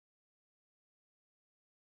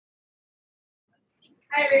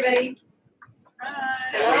Hi, everybody. Hi.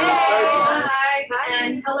 Hello. Hi.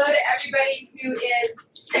 And hello to everybody who is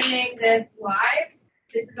streaming this live.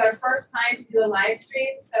 This is our first time to do a live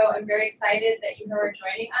stream, so I'm very excited that you are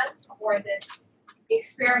joining us for this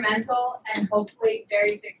experimental and hopefully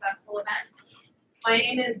very successful event. My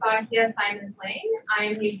name is Bahia Simons-Lane. I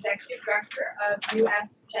am the Executive Director of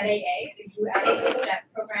USJETAA, the U.S. Jet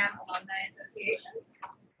Program Alumni Association.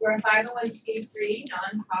 We're a 501c3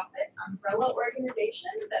 nonprofit umbrella organization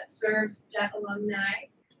that serves JET alumni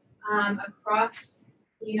across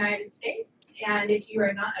the United States. And if you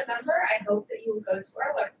are not a member, I hope that you will go to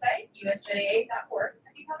our website, USJETAA.org,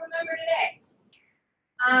 and become a member today.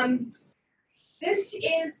 This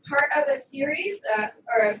is part of a series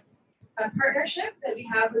or a partnership that we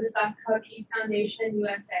have with the Sasakawa Peace Foundation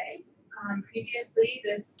USA. Previously,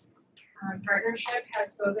 this partnership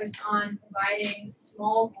has focused on providing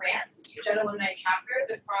small grants to JET alumni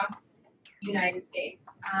chapters across the United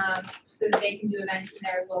States so that they can do events in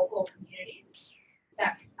their local communities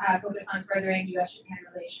that focus on furthering U.S.-Japan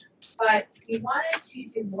relations. But we wanted to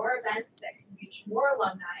do more events that can reach more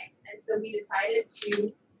alumni, and so we decided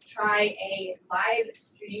to try a live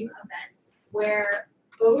stream event where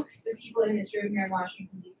both the people in this room here in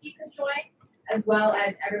Washington, D.C. could join, as well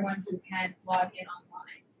as everyone who can log in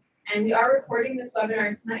online. And we are recording this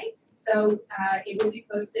webinar tonight, so it will be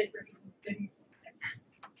posted for people who couldn't attend.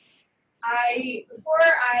 Before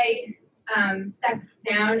I step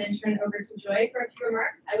down and turn it over to Joy for a few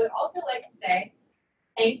remarks, I would also like to say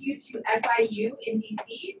thank you to FIU in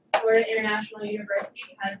DC. Florida International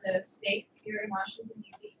University has a space here in Washington,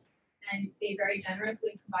 DC, and they very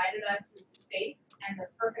generously provided us with the space and the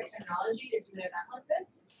perfect technology to do an event like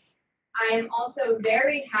this. I am also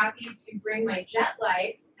very happy to bring my JET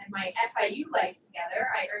life and my FIU life together.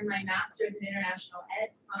 I earned my master's in international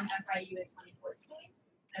ed from FIU in 2014,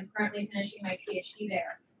 and I'm currently finishing my PhD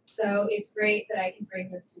there. So it's great that I can bring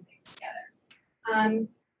those two things together.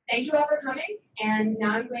 Thank you all for coming, and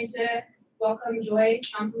now I'm going to welcome Joy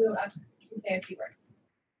Champulu up to say a few words.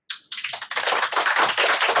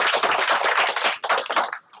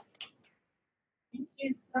 Thank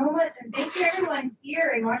you so much, and thank you everyone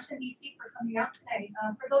here in Washington, D.C. for coming out tonight.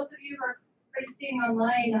 For those of you who are participating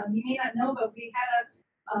online, you may not know, but we had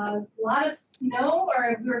a lot of snow,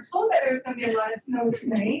 or we were told that there was going to be a lot of snow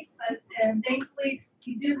tonight, but thankfully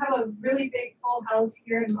we do have a really big full house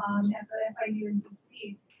here at the FIU in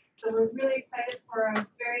D.C. So we're really excited for a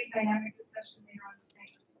very dynamic discussion later on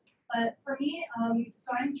tonight. But for me,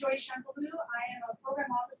 so I'm Joy Champulu. I am a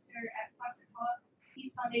program officer at Sasakawa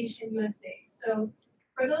Peace Foundation USA. So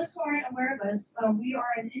for those who aren't aware of us, we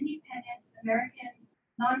are an independent American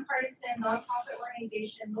nonpartisan nonprofit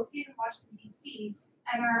organization located in Washington, D.C.,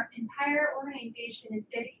 and our entire organization is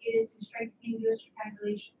dedicated to strengthening U.S.-Japan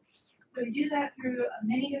relations. So we do that through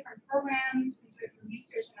many different programs. We do it through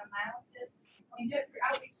research and analysis. We do it through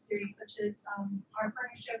outreach series, such as our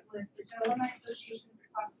partnership with the JET Alumni Associations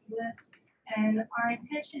across the U.S. And our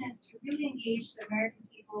intention is to really engage the American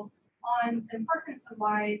people on the importance of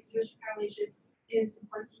why U.S.-Japan relations is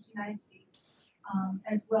important to the United States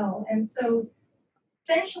as well. And so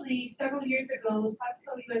essentially, several years ago,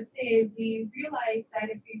 Sasakawa USA, we realized that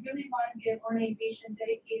if we really want to be an organization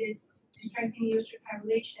dedicated to strengthening U.S.-Japan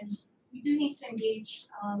relations, we do need to engage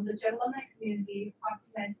the JET alumni community across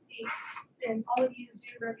the United States, since all of you do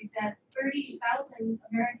represent 30,000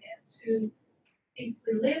 Americans who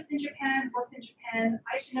basically lived in Japan, worked in Japan.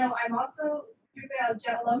 I should know I'm also a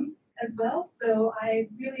JET alum as well, so I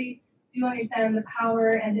really do understand the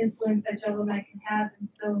power and influence that JET alumni can have. And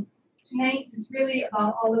so tonight is really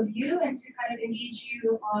about all of you and to kind of engage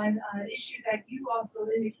you on an issue that you also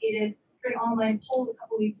indicated for an online poll a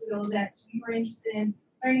couple weeks ago, that you were interested in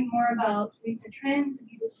learning more about recent trends and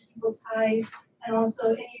people-to-people ties, and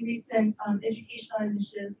also any recent educational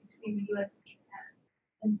initiatives between the U.S. and Japan.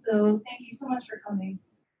 And so thank you so much for coming.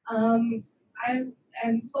 I'm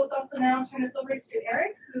supposed to also now turn this over to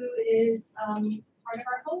Eric, who is part of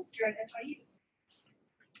our host here at FIU.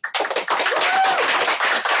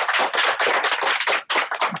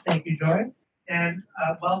 Thank you, Joy. And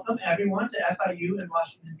welcome everyone to FIU in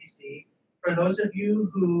Washington, D.C. For those of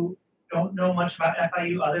you who don't know much about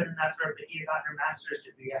FIU other than that's where Bahia got her master's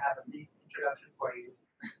degree, I have a brief introduction for you.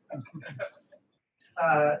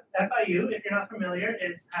 FIU, if you're not familiar,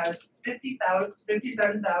 has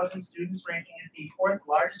 57,000 students, ranking as the 4th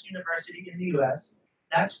largest university in the U.S.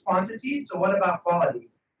 That's quantity, so what about quality?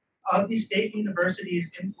 Of the state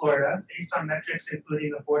universities in Florida, based on metrics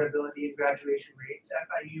including affordability and graduation rates,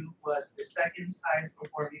 FIU was the 2nd highest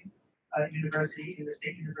performing university in the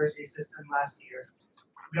state university system last year.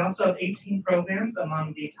 We also have 18 programs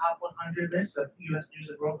among the top 100 lists of U.S. News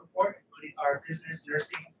and World Report, including our business,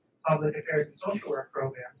 nursing, public affairs, and social work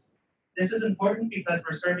programs. This is important because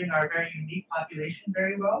we're serving our very unique population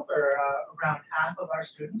very well, where around half of our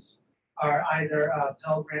students are either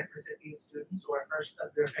Pell Grant recipient students or first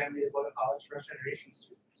of their family to go to college, first generation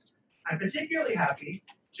students. I'm particularly happy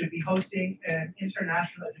to be hosting an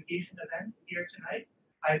international education event here tonight.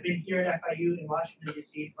 I've been here at FIU in Washington,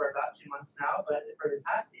 D.C. for about 2 months now, but for the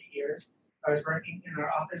past 8 years, I was working in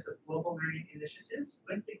our Office of Global Learning Initiatives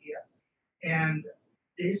with WIGIA. And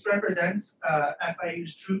this represents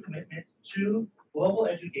FIU's true commitment to global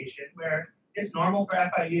education, where it's normal for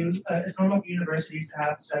it's normal for universities to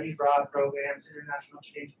have study abroad programs, international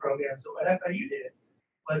exchange programs. So what FIU did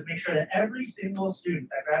was make sure that every single student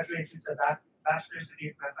that graduates with a bachelor's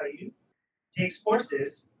degree from FIU takes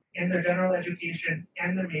courses in their general education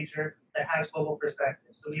and their major that has global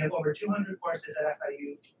perspective. So we have over 200 courses at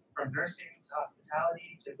FIU, from nursing to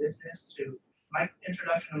hospitality to business to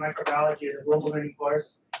introduction to microbiology as a global learning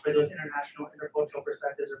course where those international intercultural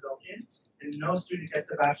perspectives are built in. And no student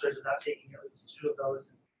gets a bachelor's without taking at least 2 of those.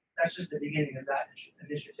 And that's just the beginning of that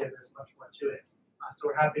initiative. There's much more to it. So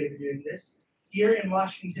we're happy to be doing this. Here in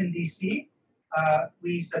Washington, D.C.,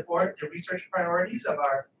 we support the research priorities of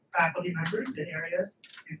our faculty members in areas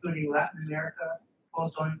including Latin America,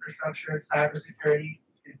 coastal infrastructure, cybersecurity,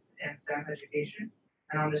 and STEM education.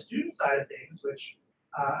 And on the student side of things, which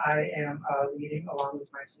I am leading along with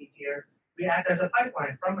my team here, we act as a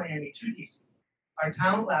pipeline from Miami to DC. Our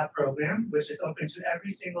Talent Lab program, which is open to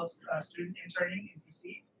every single student interning in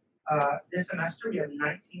DC. This semester, we have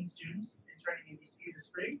 19 students interning in DC this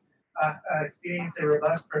spring, experience a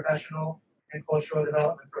robust professional and cultural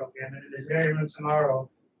development program. And in this very room tomorrow,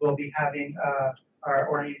 we'll be having our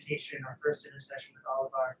orientation, our first intersession with all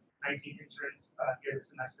of our 19 interns here this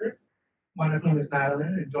semester. One of whom is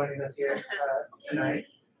Madeline, and joining us here tonight.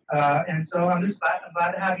 And so I'm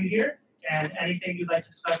glad to have you here. And anything you'd like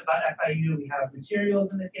to discuss about FIU, we have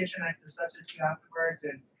materials in the kitchen. I can discuss it with you afterwards.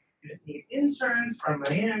 And if you need interns from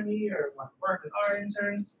Miami or want to work with our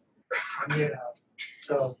interns, I'm here to help.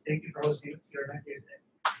 So thank you for hosting your event here today.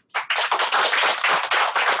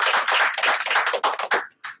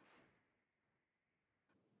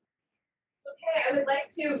 Okay, I would like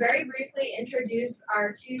to very briefly introduce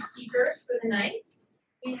our 2 speakers for the night.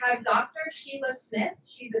 We have Dr. Sheila Smith.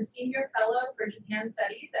 She's a senior fellow for Japan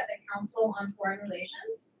Studies at the Council on Foreign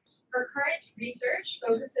Relations. Her current research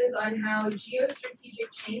focuses on how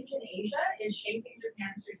geostrategic change in Asia is shaping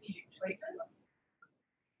Japan's strategic choices.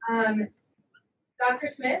 Dr.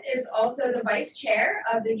 Smith is also the vice chair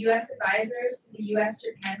of the U.S. Advisors to the U.S.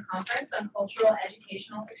 Japan Conference on Cultural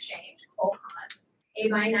Educational Exchange, COLCON, a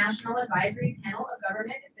binational advisory panel of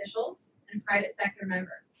government officials and private sector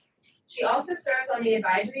members. She also serves on the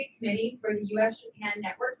advisory committee for the U.S. Japan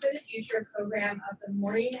Network for the Future program of the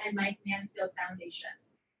Maureen and Mike Mansfield Foundation.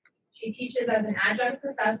 She teaches as an adjunct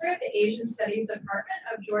professor at the Asian Studies Department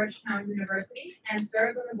of Georgetown University and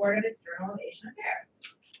serves on the board of its Journal of Asian Affairs.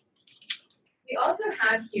 We also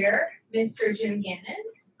have here Mr. Jim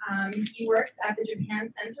Gannon. He works at the Japan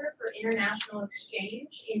Center for International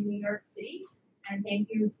Exchange in New York City, and thank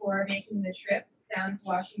you for making the trip down to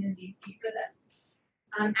Washington, D.C. for this.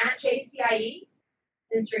 At JCIE,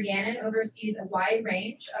 Mr. Gannon oversees a wide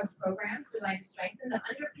range of programs designed to strengthen the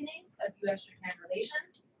underpinnings of U.S.-Japan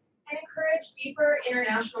relations and encourage deeper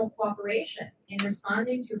international cooperation in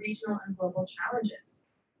responding to regional and global challenges.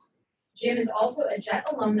 Jim is also a JET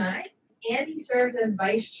alumni, and he serves as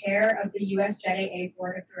vice chair of the USJETAA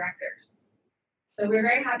Board of Directors. So we're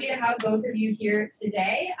very happy to have both of you here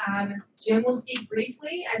today. Jim will speak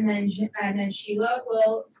briefly, and then Sheila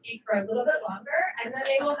will speak for a little bit longer, and then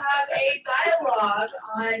they will have a dialogue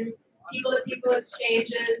on people-to-people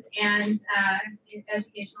exchanges and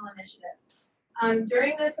educational initiatives.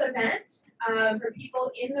 During this event, for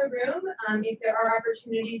people in the room, if there are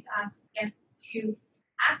opportunities to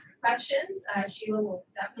ask questions, Sheila will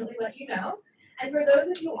definitely let you know. And for those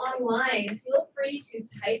of you online, feel free to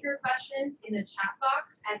type your questions in the chat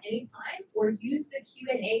box at any time or use the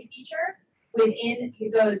Q&A feature within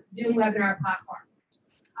the Zoom webinar platform.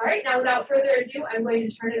 All right, now without further ado, I'm going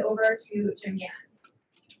to turn it over to Jim Gannon.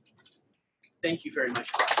 Thank you very much.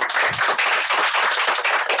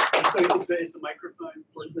 So is the microphone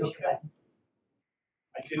working okay?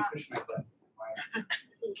 I didn't push my button. I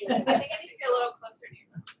think it needs to be a little closer to you.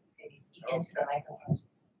 Maybe speak into the microphone.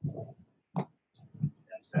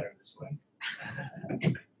 That's better this way.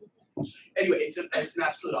 Anyway, it's an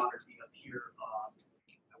absolute honor to be up here. I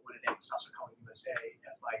want to thank Sasakawa USA,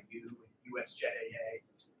 FIU, and USJETAA.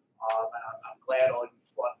 I'm glad all of you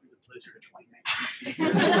fought through the blizzard of 2019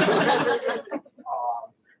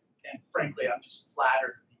 And frankly, I'm just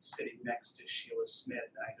flattered to be sitting next to Sheila Smith,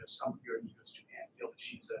 and I know some of you in U.S. Japan feel that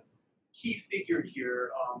she's a key figure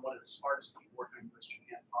here, one of the smartest people working on U.S.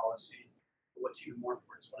 Japan policy. But what's even more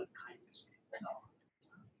important is one of the kindest people I know.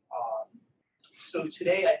 So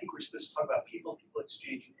today, I think we're supposed to talk about people-people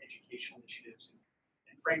exchange and educational initiatives.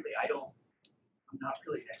 And frankly, I'm not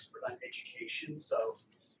really an expert on education, so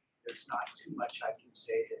there's not too much I can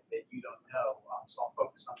say that you don't know. So I'll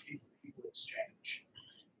focus on people-people exchange.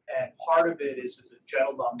 And part of it is, as a JET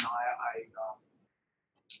alumni,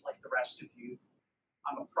 like the rest of you,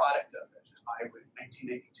 I'm a product of it. In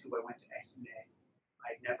 1982, I went to Ehime.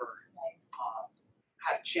 I'd never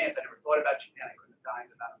had a chance. I never thought about Japan. I couldn't have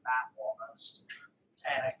dined about a map almost.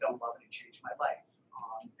 And I fell in love and it changed my life.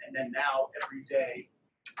 And then now, every day,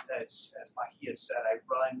 as Mahia said, I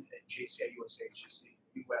run at JCI USA, which is the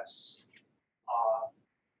U.S.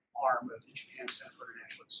 Arm of the Japan Center for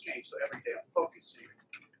International Exchange. So every day I'm focusing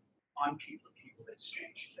on people-to-people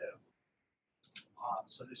exchange too.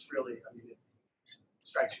 So this really, it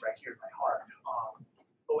strikes right here in my heart.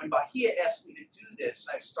 But when Bahia asked me to do this,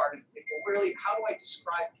 I started to think, well, really, how do I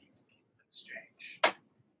describe people-to-people exchange?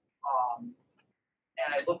 And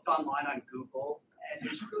I looked online on Google, and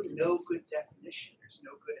there's really no good definition. There's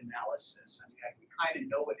no good analysis. We kind of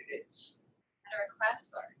know what it is. And a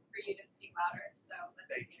request for you to speak louder, so let's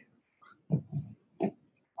Thank see. you.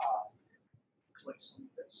 Let's do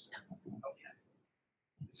this. Okay.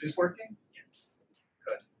 Is this working? Yes.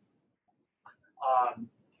 Good.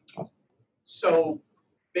 So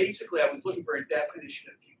basically, I was looking for a definition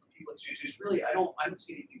of people exchange. There's really, I don't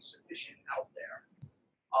see anything sufficient out there.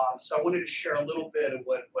 So I wanted to share a little bit of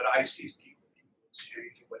what I see as people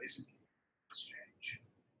exchange and what isn't people exchange.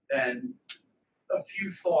 Then a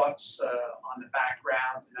few thoughts on the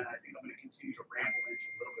background, and then I think I'm going to continue to ramble into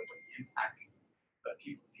a little bit what the impact of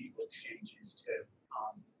people exchange is too.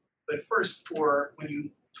 But first, when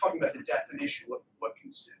you talking about the definition, what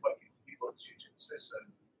people exchange consists of.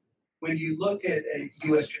 When you look at a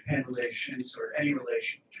U.S.-Japan relations or any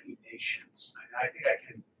relation between nations, I think I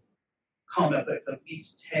can come up with at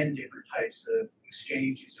least 10 different types of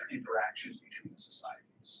exchanges or interactions between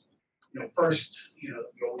societies. First, you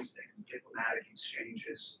always think of diplomatic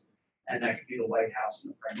exchanges, and that could be the White House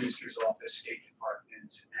and the Prime Minister's office, State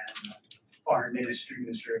Department, and Foreign Ministry,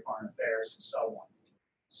 Ministry of Foreign Affairs, and so on.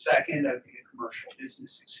 Second, I would think of commercial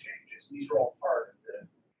business exchanges, and these are all part of the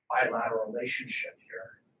bilateral relationship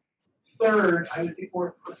here. Third, I would think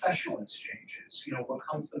more professional exchanges. What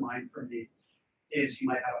comes to mind for me is you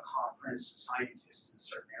might have a conference, scientists in a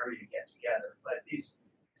certain area get together, but it's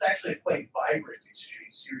actually a quite vibrant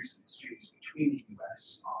series of exchanges between the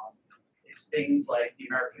U.S. It's things like the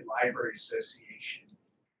American Library Association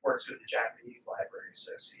works with the Japanese Library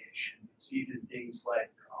Association. It's even things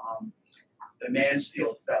like the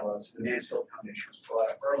Mansfield Fellows. The Mansfield Foundation was brought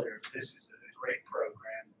up earlier. This is a great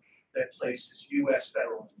program that places U.S.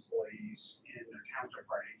 federal employees in their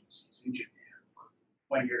counterpart agencies in Japan for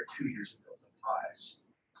 1 year, 2 years of built-up ties.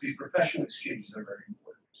 So these professional exchanges are very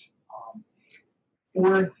important.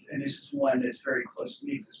 Fourth, and this is one that's very close to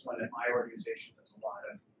me because it's one that my organization does a lot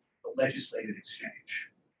of, the legislative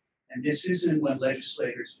exchange. And this isn't when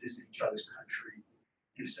legislators visit each other's country,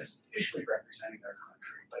 in a sense officially representing their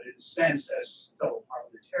country, but in a sense as fellow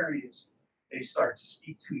parliamentarians, they start to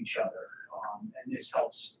speak to each other. And this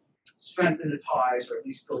helps strengthen the ties or at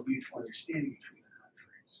least build mutual understanding between the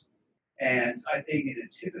countries. And I think in a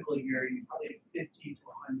typical year, you probably have 50 to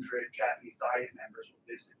 100 Japanese diet members will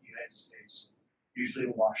visit the United States, usually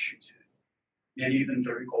in Washington, many of them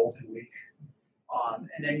during Golden Week.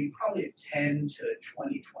 And then you probably have 10 to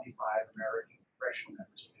 20, 25 American congressional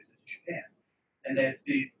members who visit Japan. And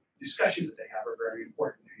the discussions that they have are very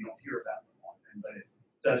important. You don't hear about them often, but it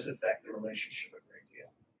does affect the relationship a great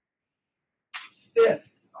deal.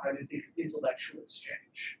 Fifth, I would think of intellectual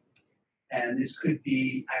exchange. And this could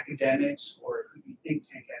be academics or it could be think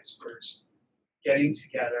tank experts getting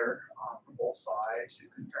together from both sides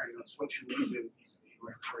and comparing notes. What should we do with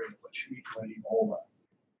North Korea? What should we do in Ebola?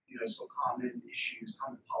 So common issues,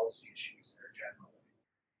 common policy issues there generally.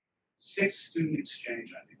 Sixth, student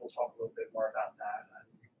exchange. I think we'll talk a little bit more about that.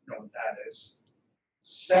 I know what that is.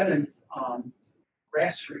 Seventh,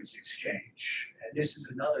 grassroots exchange. And this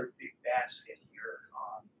is another big basket here.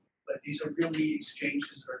 But these are really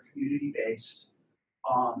exchanges that are community-based.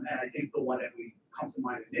 And I think the one that we come to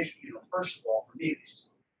mind initially, first of all, for me, is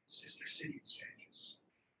sister city exchanges.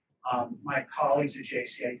 My colleagues at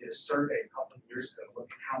JCI did a survey a couple of years ago to look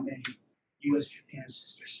at how many U.S. Japan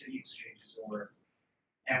sister city exchanges there were.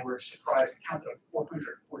 And we're surprised, counted of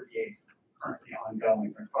 448 currently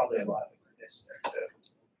ongoing. There are probably a lot of them this there too.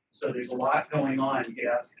 So there's a lot going on. You get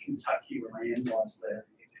out to Kentucky where my in-laws live,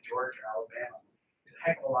 you get to Georgia, Alabama. There's a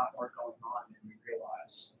heck of a lot more going on than we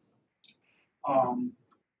realize.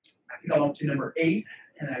 I think I'm up to number 8,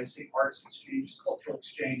 and I say arts exchanges, cultural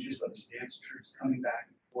exchanges, whether it's dance troupes coming back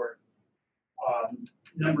and forth.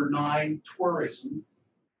 Number 9, tourism,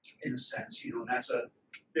 in a sense, and that's a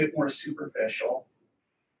bit more superficial.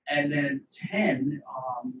 And then 10,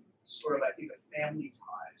 sort of, I think, of family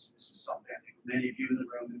ties. This is something I think many of you in the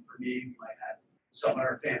room, and for me, we might have some in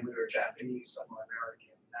our family who are Japanese, some are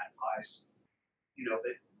American, and that ties,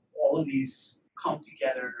 that all of these come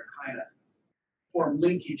together and are kind of form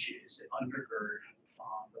linkages that undergird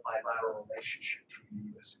the bilateral relationship between the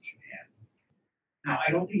U.S. and Japan. Now,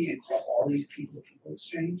 I don't think you can call all these people-to-people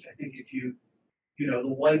exchange. I think if you, the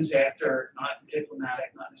ones after, not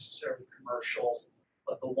diplomatic, not necessarily commercial,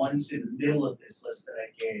 but the ones in the middle of this list that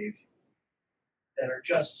I gave that are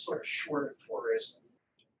just sort of short of tourism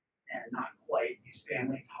and not quite these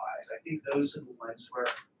family ties, I think those are the ones where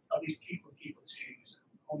at least people-to-people exchange is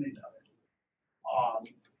a component of it.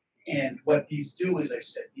 And what these do, as I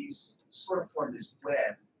said, these sort of form this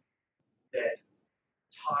web that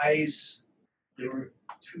ties the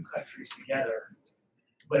 2 countries together,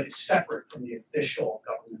 but it's separate from the official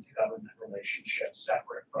government-to-government relationship,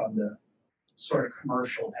 separate from the sort of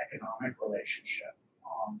commercial economic relationship.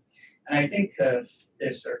 And I think of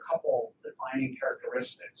this, there are a couple defining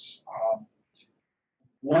characteristics.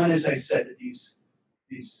 One, as I said, that these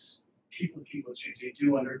people-to-people exchange, they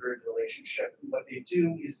do undergird the relationship. And what they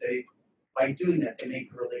do is by doing that, they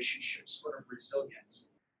make the relationship sort of resilient.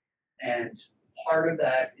 And part of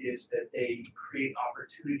that is that they create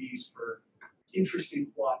opportunities for interesting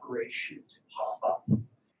cooperation to pop up.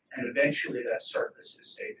 And eventually that surfaces,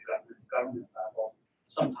 say, the government level.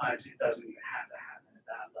 Sometimes it doesn't even have to happen at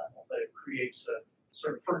that level, but it creates a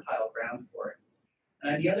sort of fertile ground for it.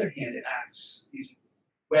 And on the other hand, these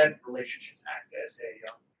web relationships act as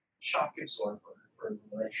a shock absorber for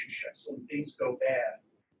the relationship. So when things go bad,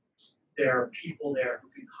 there are people there who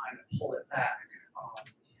can kind of pull it back.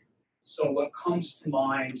 So what comes to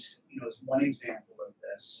mind, as one example of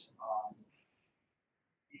this,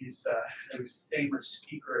 is there was a famous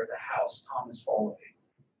Speaker of the House, Thomas Foley,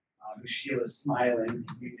 who Sheila's smiling.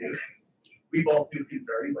 We both knew him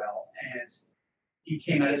very well, and he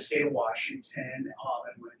came out of the state of Washington,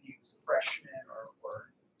 and when he was a freshman or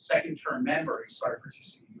second-term member, he started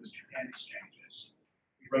participating in U.S. Japan exchanges.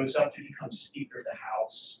 He rose up to become Speaker of the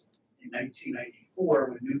House in 1994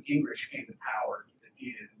 when Newt Gingrich came to power. He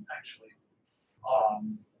defeated and actually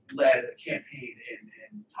led a campaign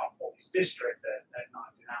in Tom Foley's district that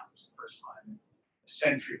knocked him out. It was the first time in a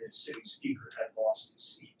century that a sitting speaker had lost his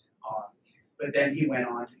seat. But then he went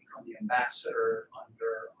on to become the ambassador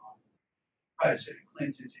under President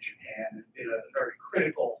Clinton to Japan and been a very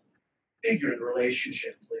critical figure in the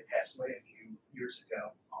relationship until he passed away a few years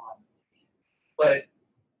ago. But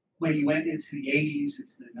when you went into the 80s,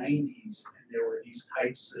 into the 90s, and there were these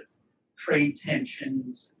types of trade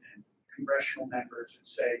tensions, and congressional members would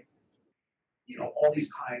say, all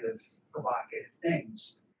these kind of provocative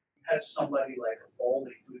things, you had somebody like a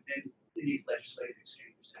Foley who had been in these legislative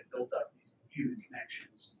exchanges, had built up these human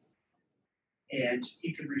connections, and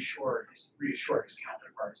he could reassure his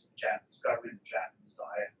counterparts, the Japanese government, the Japanese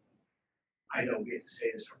diet. I know we have to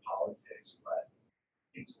say this for politics, but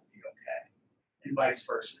things will be okay. And vice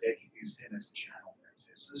versa, they can use him as a channel there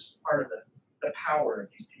too. So this is part of the power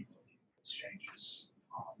of these people exchanges.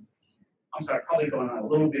 I'm sorry, probably going on a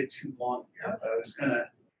little bit too long here, but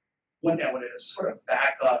one thing I wanted to sort of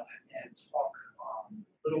back up and talk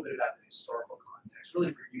a little bit about the historical context,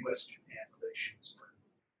 really for U.S.-Japan relations, or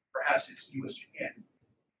perhaps it's U.S.-Japan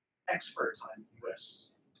experts on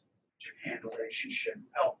U.S.-Japan relationship who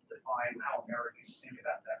help define how Americans think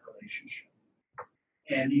about that relationship.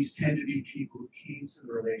 And these tend to be people who came to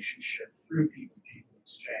the relationship through people-to-people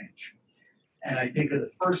exchange. And I think of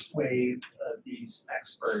the first wave of these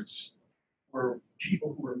experts were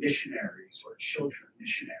people who were missionaries or children of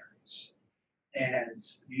missionaries. And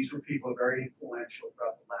these were people very influential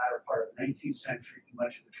throughout the latter part of the 19th century and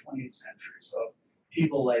much of the 20th century. So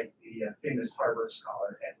people like the famous Harvard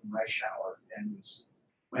scholar Edwin Reischauer, and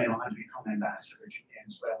went on to become ambassador to Japan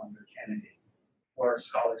as well under Kennedy. Or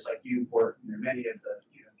scholars like you, Wharton, and many of the,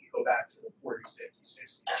 if you go back to the 40s, 50s,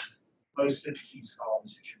 60s, most of the key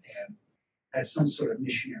scholars in Japan had some sort of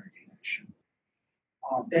missionary connection.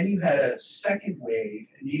 Then you had a second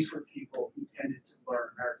wave, and these were people who Americans tended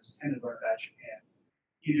to learn about Japan,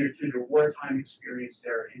 either through their wartime experience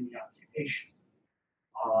there in the occupation.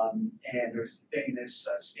 And there's the famous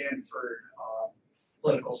Stanford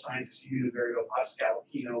political scientist you knew very well, Pascal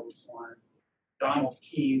Aquino was one. Donald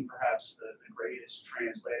Keene, perhaps the greatest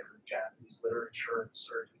translator of Japanese literature,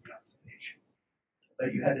 served in the occupation.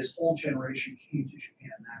 But you had this whole generation came to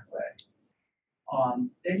Japan that way.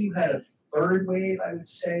 Then you had a third wave, I would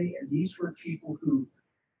say, and these were people who,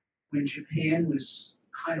 when Japan was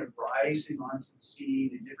kind of rising onto the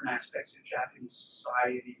scene in different aspects of Japanese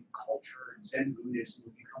society, culture, and Zen Buddhism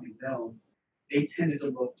were becoming known, they tended to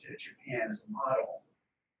look to Japan as a model.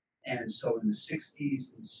 And so in the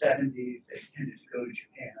 60s and 70s, they tended to go to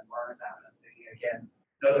Japan and learn about it. Thinking again,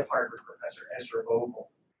 another Harvard professor, Ezra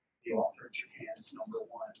Vogel, the author of Japan, is #1.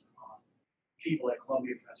 People at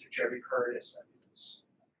Columbia, Professor Jerry Curtis, I think was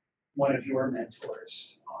one of your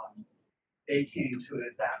mentors. They came to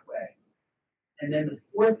it that way. And then the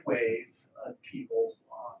fourth wave of people,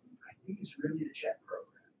 I think, is really the JET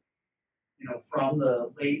program. You know, from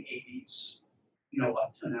the late 80s, you know,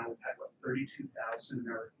 up to now, we've had, 32,000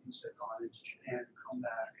 Americans that have gone into Japan and come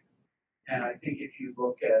back. And I think if you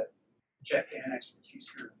look at Japan expertise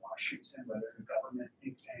here in Washington, whether in government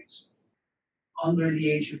think tanks, under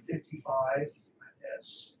the age of 55,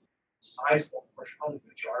 as sizable portion, probably the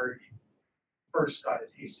majority, first got a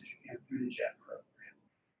taste of Japan through the JET program.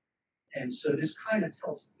 And so this kind of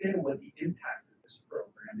tells a bit of what the impact of this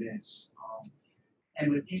program is.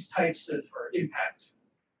 And with these types of, or impact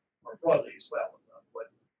more broadly as well, of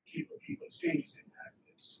what people exchanges impact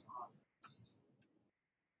is.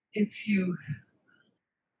 If you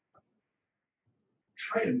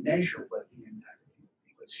try to measure what the impact of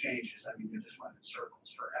people exchanges, I mean, you're just running in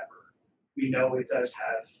circles forever. We know it does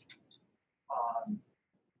have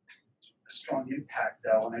a strong impact,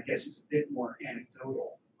 though, and I guess it's a bit more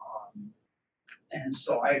anecdotal. And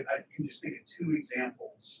so I can just think of two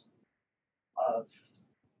examples of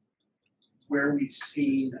where we've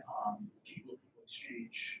seen people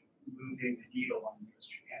exchange moving the needle on the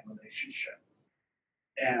U.S.-Japan relationship.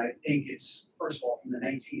 And I think it's, first of all, from the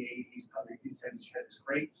 1980s, probably 1970s, you had this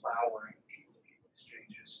great flowering of people-to-people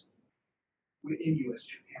exchanges within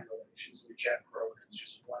U.S.-Japan relations. The JET program is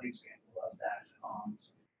just one example of that,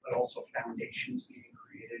 but also foundations being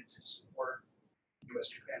created to support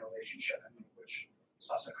U.S.-Japan relationship, I mean, which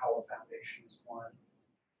Sasakawa Foundation is one,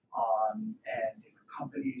 and different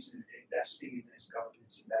companies investing in this,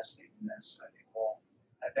 governments investing in this, I think all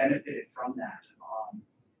have benefited from that.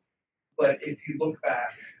 But if you look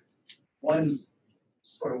back, one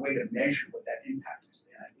sort of way to measure what that impact has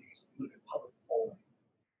been, I think, is to look at public polling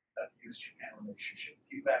of the U.S.-Japan relationship.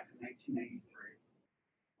 If you go back to 1993,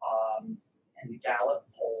 and the Gallup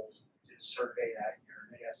poll did a survey that year,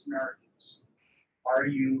 and they asked Americans, are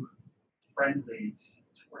you friendly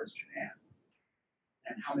towards Japan?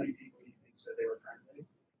 And how many people do you think said they were friendly?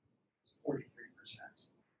 It's 43%.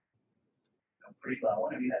 Pretty low.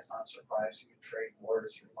 I mean, that's not surprising. Trade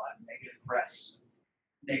wars, a lot of negative press,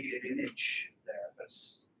 negative image there. But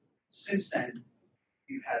since then,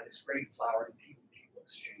 you've had this great flowering people-to-people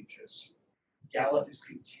exchanges. Gallup has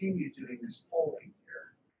continued doing this polling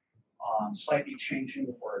here, slightly changing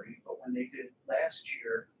the wording, but when they did last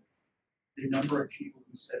year, the number of people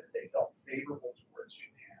who said that they felt favorable towards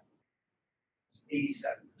Japan is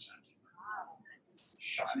 87%. Wow.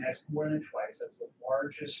 Sean, that's more than twice. That's the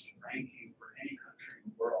largest ranking for any country in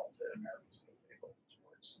the world that Americans feel favorable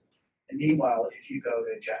towards. And meanwhile, if you go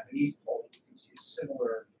to Japanese polling, you can see a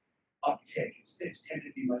similar uptick. It's tended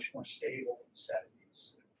to be much more stable in the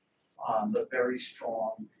 70s, but very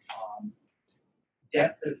strong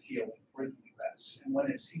depth of feeling for the U.S. And when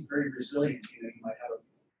it seemed very resilient, you might have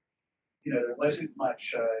there wasn't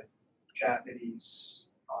much Japanese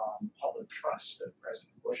public trust of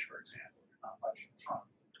President Bush, for example. Not much of Trump.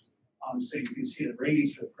 So you can see the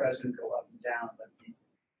ratings for the president go up and down, but the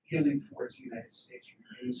feeling towards the United States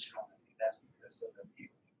remains strong. I think that's because of the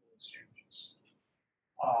people-to-people exchanges.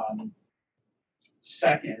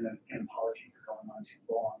 Second, and apology for going on too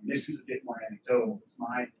long, this is a bit more anecdotal. It's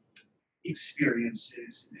my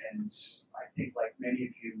experiences, and I think like many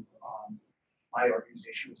of you, my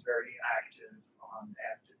organization was very active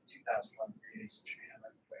after the 2011 Great Japan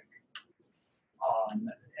earthquake.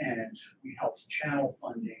 And we helped channel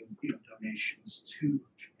funding, donations to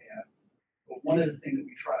Japan. But one of the things that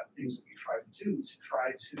we tried to do is to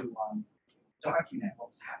try to document what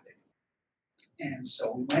was happening. And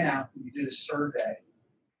so we went out and we did a survey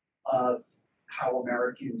of how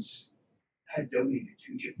Americans had donated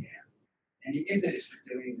to Japan. And the impetus for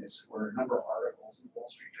doing this were a number of articles in the Wall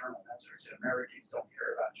Street Journal that sort of said Americans don't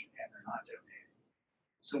care about Japan, they're not donating.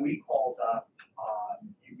 So we called up,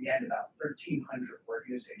 in the end, about 1,300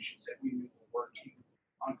 organizations that we knew were working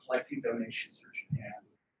on collecting donations for Japan.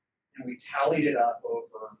 And we tallied it up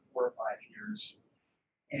over 4 or 5 years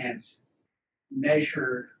and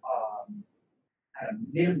measured at a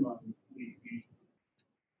minimum, we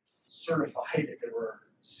certified that there were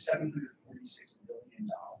 $746 billion,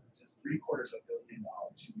 just $746 billion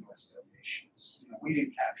in U.S. donations. You know, we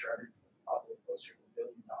didn't capture everything, it was probably closer to $1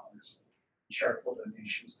 billion in charitable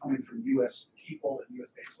donations coming from U.S. people and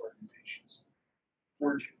U.S.-based organizations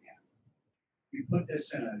for Japan. We put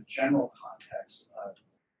this in a general context of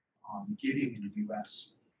giving in the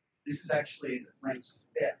U.S. This is actually ranks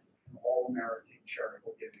 5th in all American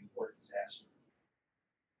charitable giving for disaster.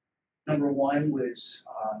 Number 1 was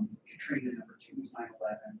Katrina, number 2 was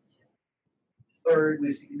 9/11, 3rd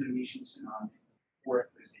was the Indonesian tsunami, 4th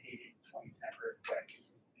was the Haiti 2010 earthquake.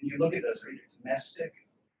 And you look at those, are either domestic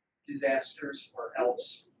disasters or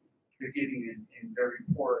else you're giving in very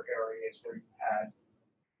poor areas where you had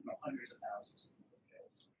hundreds of thousands of people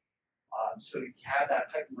killed. So you have that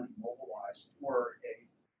type of money mobilized for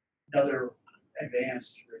another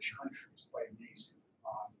advanced rich country. It's quite amazing.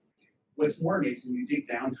 What's more amazing, you dig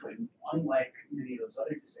down to it, unlike many of those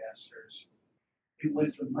other disasters, the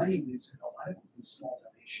money was, a lot of it was in small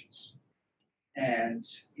donations. And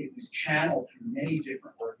it was channeled through many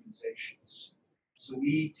different organizations. So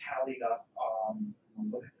we tallied up,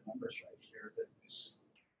 look at the numbers right here, that this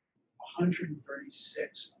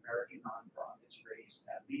 136 American nonprofits raised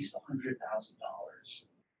at least $100,000,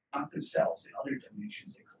 not themselves, and other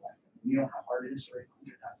donations they collected. You know how hard it is to raise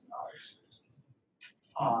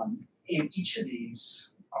 $100,000? And each of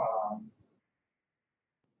these,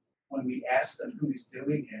 when we asked them who was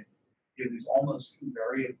doing it, it was almost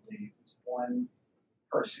invariably one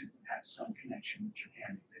person who had some connection with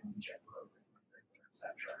Japan, the jet program,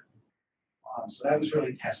 etc. So that was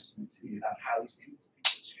really testament to me about how these people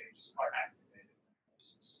exchanges are activated in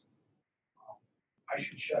places. I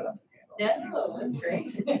should shut up. No, that's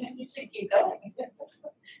great. You should keep going.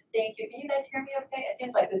 Thank you. Can you guys hear me okay? It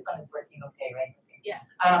seems like this one is working okay, right? Yeah.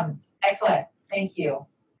 Excellent. Thank you.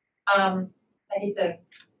 I need to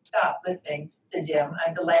stop listening to Jim.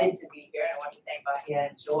 I'm delighted to be here, and I want to thank Bahia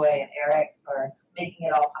and Joy and Eric for making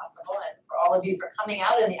it all possible, and for all of you for coming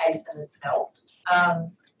out in the ice and the snow.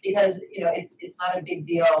 Because it's not a big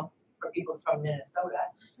deal for people from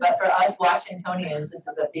Minnesota, but for us Washingtonians, this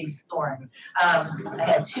is a big storm. I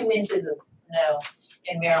had 2 inches of snow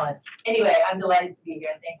in Maryland. Anyway, I'm delighted to be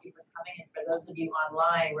here, and thank you for coming. And for those of you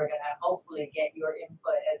online, we're going to hopefully get your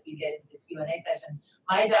input as we get into the Q&A session.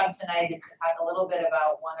 My job tonight is to talk a little bit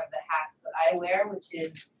about one of the hats that I wear, which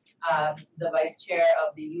is the vice chair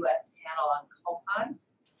of the U.S. panel on COCON.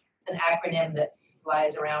 It's an acronym that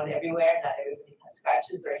flies around everywhere. Not everybody kind of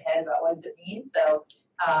scratches their head about what does it mean. So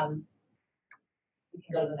we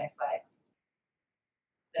can go to the next slide.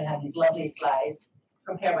 I'm going to have these lovely slides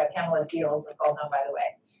prepared by Pamela Fields, well known by the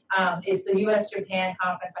way. It's the U.S. Japan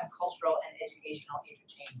Conference on Cultural and Educational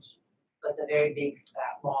Interchange. So it's a very big,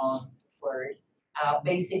 long word.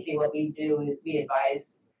 Basically what we do is we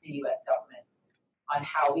advise the U.S. government on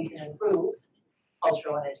how we can improve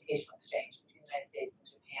cultural and educational exchange between the United States and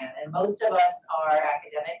Japan. And most of us are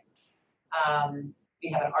academics. We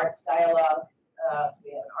have an arts dialogue, so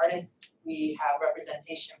we have an artist. We have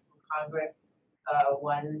representation from Congress,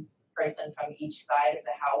 one person from each side of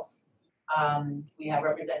the House. We have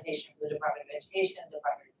representation from the Department of Education,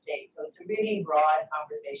 Department of State. So it's a really broad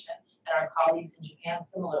conversation. And our colleagues in Japan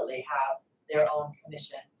similarly have their own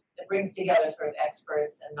commission that brings together sort of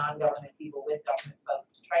experts and non-government people with government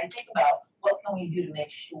folks to try and think about what can we do to make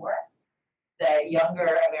sure that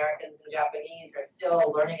younger Americans and Japanese are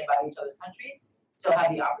still learning about each other's countries, still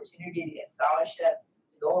have the opportunity to get scholarship,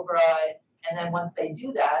 to go abroad, and then once they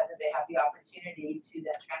do that, that they have the opportunity to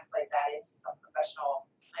then translate that into some professional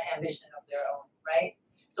ambition of their own, right?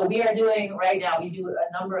 So we are doing, right now, we do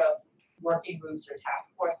a number of working groups or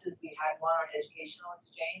task forces. We had one on educational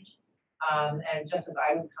exchange. And just as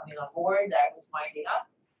I was coming on board, that was winding up.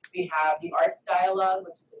 We have the arts dialogue,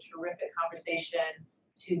 which is a terrific conversation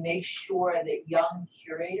to make sure that young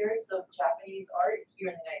curators of Japanese art here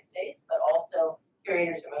in the United States, but also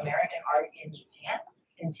curators of American art in Japan,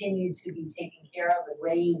 continue to be taken care of and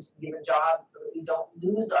raised and given jobs so that we don't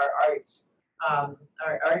lose our arts.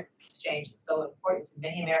 Our arts exchange is so important to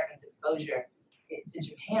many Americans' exposure to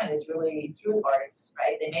Japan is really through arts,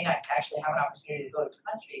 right? They may not actually have an opportunity to go to the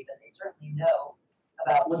country, but they certainly know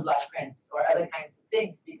about woodblock prints or other kinds of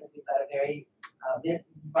things because we've got a very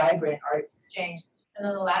vibrant arts exchange. And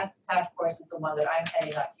then the last task force is the one that I'm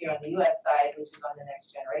heading up here on the U.S. side, which is on the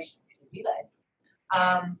next generation, which is you guys.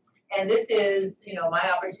 And this is, my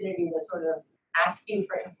opportunity to sort of ask you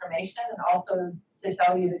for information and also to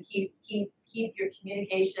tell you to keep your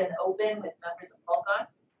communication open with members of COCON.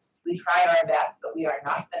 We try our best, but we are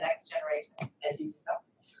not the next generation, as you can tell.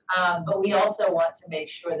 But we also want to make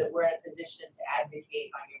sure that we're in a position to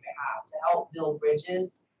advocate on your behalf, to help build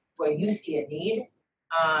bridges where you see a need,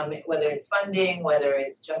 whether it's funding, whether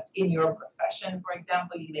it's just in your profession, for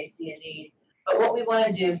example, you may see a need. But what we want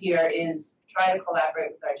to do here is try to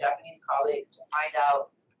collaborate with our Japanese colleagues to find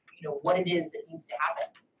out, what it is that needs to happen,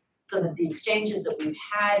 so that the exchanges that we've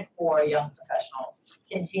had for young professionals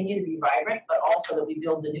continue to be vibrant, but also that we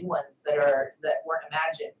build the new ones that weren't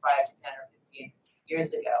imagined 5 to 10 or 15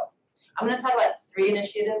 years ago. I'm going to talk about 3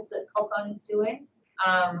 initiatives that COCON is doing.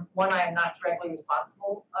 One I am not directly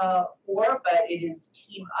responsible for, but it is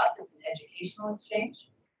Team Up. It's an educational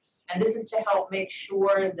exchange. And this is to help make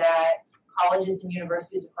sure that colleges and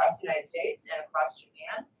universities across the United States and across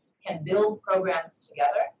Japan can build programs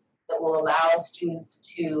together that will allow students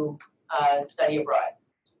to study abroad.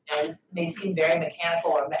 Now, this may seem very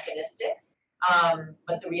mechanical or mechanistic,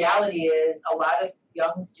 but the reality is a lot of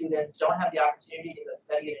young students don't have the opportunity to go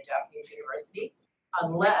study at a Japanese university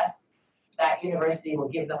unless that university will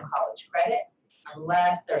give them college credit,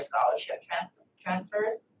 unless there are scholarship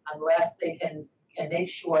transfers, unless they can make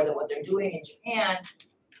sure that what they're doing in Japan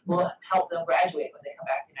will help them graduate when they come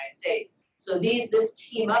back to the United States. So this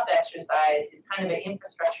Team Up exercise is kind of an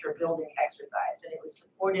infrastructure building exercise, and it was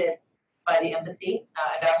supported by the embassy.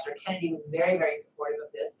 Ambassador Kennedy was very, very supportive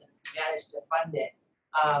of this and managed to fund it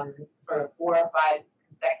for 4 or 5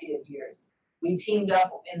 consecutive years. We teamed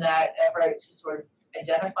up in that effort to sort of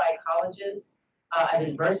identify colleges, a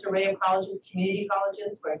diverse array of colleges, community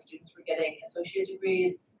colleges, where students were getting associate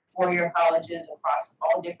degrees, 4-year colleges across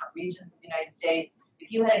all different regions of the United States.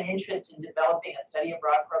 If you had an interest in developing a study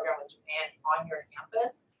abroad program with Japan on your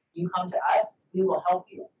campus, you come to us, we will help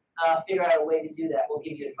you figure out a way to do that. We'll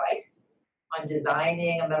give you advice on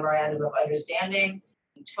designing a memorandum of understanding.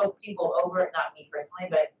 We took people over, not me personally,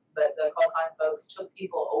 but the COCON folks took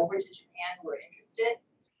people over to Japan who were interested,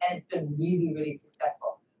 and it's been really, really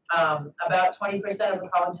successful. About 20% of the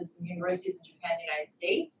colleges and universities in Japan and the United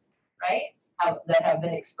States, right, that have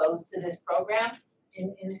been exposed to this program,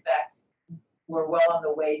 in effect, we're well on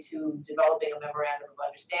the way to developing a memorandum of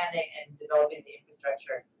understanding and developing the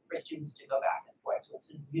infrastructure for students to go back and forth. So it's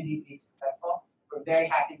been really, really successful. We're very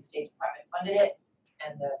happy the State Department funded it.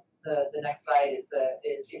 And the next slide is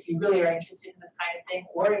if you really are interested in this kind of thing,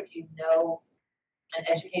 or if you know an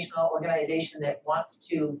educational organization that wants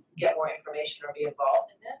to get more information or be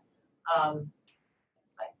involved in this,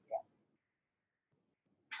 next slide, yeah.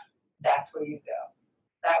 That's where you go.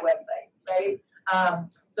 That website, right?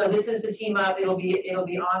 So this is the Team Up. It'll be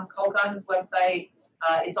on COCON's website.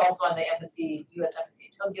 It's also on the embassy, U.S. Embassy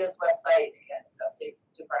in Tokyo's website. Again, it's got State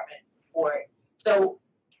Department support. So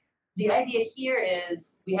the idea here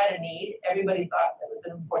is we had a need. Everybody thought that was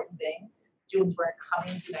an important thing. Students weren't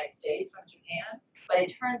coming to the United States from Japan, but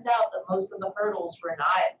it turns out that most of the hurdles were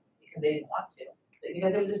not because they didn't want to, but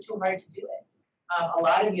because it was just too hard to do it. A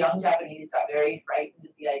lot of young Japanese got very frightened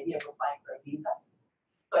at the idea of applying for a visa.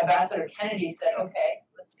 So Ambassador Kennedy said, okay,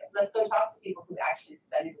 let's go talk to people who actually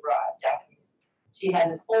studied abroad, Japanese. She had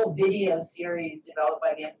this whole video series developed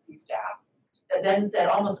by the embassy staff that then said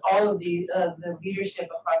almost all of the leadership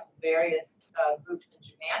across various groups in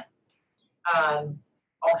Japan,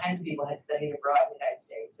 all kinds of people had studied abroad in the United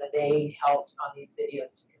States, and they helped on these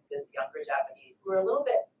videos to convince younger Japanese who were a little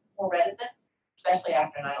bit more reticent, especially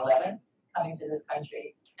after 9/11, coming to this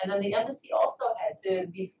country. And then the embassy also had to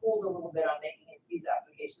be schooled a little bit on making its visa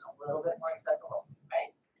application a little bit more accessible,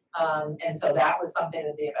 right? And so that was something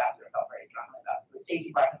that the ambassador felt very strongly about. So the State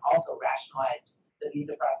Department also rationalized the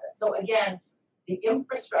visa process. So again, the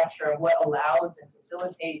infrastructure of what allows and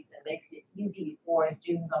facilitates and makes it easy for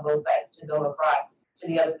students on both sides to go across to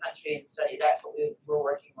the other country and study, that's what we're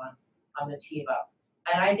working on the Team Up.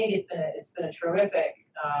 And I think it's been a terrific,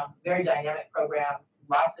 very dynamic program,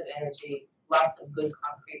 lots of energy, lots of good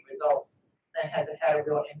concrete results, and has had a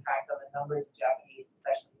real impact on the numbers of Japanese,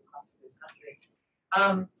 especially who come to this country.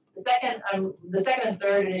 The second and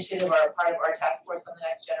third initiative are part of our task force on the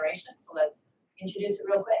next generation, so let's introduce it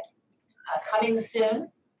real quick. Coming soon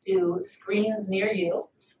to screens near you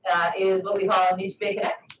is what we call Nichibei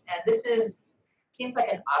Connect, and this seems like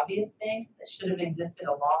an obvious thing that should have existed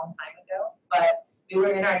a long time ago, but we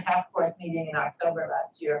were in our task force meeting in October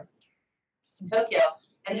last year in Tokyo,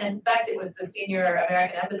 and in fact it was the senior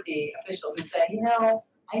American embassy official who said,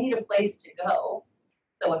 I need a place to go.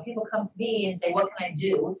 So when people come to me and say, what can I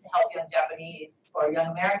do to help young Japanese or young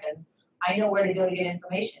Americans, I know where to go to get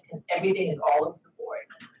information because everything is all over the board.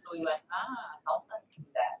 So we went, help them do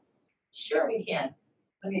that. Sure we can.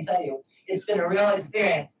 Let me tell you, it's been a real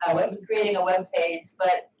experience. We're creating a web page,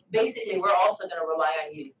 but basically we're also going to rely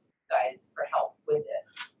on you guys for help with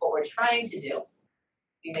this. What we're trying to do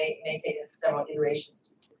We may take several iterations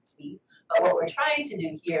to succeed. But what we're trying to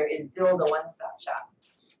do here is build a one-stop shop.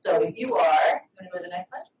 So if you are, want to go to the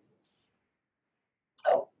next one?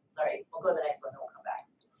 Oh, sorry, we'll go to the next one, then we'll come back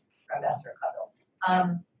for Ambassador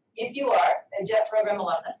Cuttle. If you are a JET program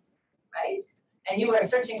alumnus, right, and you are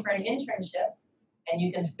searching for an internship, and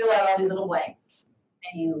you can fill out all these little blanks,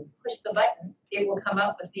 and you push the button, it will come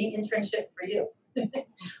up with the internship for you.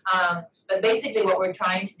 But basically what we're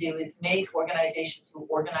trying to do is make organizations who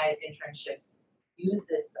organize internships use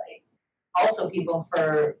this site. Also people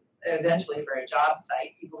for, eventually for a job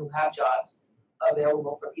site, people who have jobs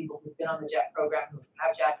available for people who've been on the JET program, who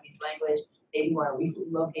have Japanese language, maybe want to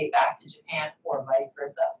relocate back to Japan or vice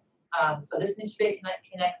versa. So this Nichibei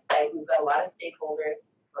Connect site, we've got a lot of stakeholders.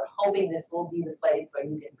 We're hoping this will be the place where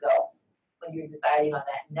you can go when you're deciding on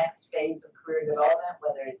that next phase of career development,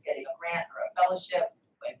 whether it's getting a grant or a fellowship,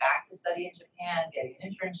 going back to study in Japan, getting an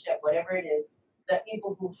internship, whatever it is, that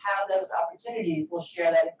people who have those opportunities will share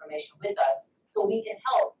that information with us so we can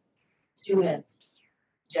help students,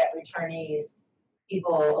 JET returnees,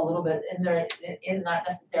 people a little bit in not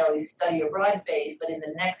necessarily study abroad phase, but in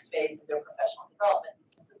the next phase of their professional development.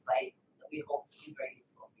 This is the site that we hope to be very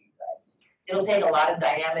useful for you guys. It'll take a lot of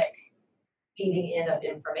dynamic feeding in of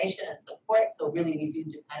information and support, so really we do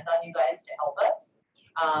depend on you guys to help us.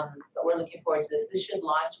 But we're looking forward to this. This should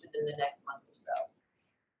launch within the next month or so.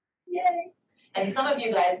 Yay! And some of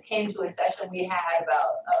you guys came to a session we had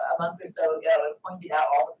about a month or so ago and pointed out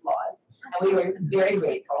all the flaws, and we were very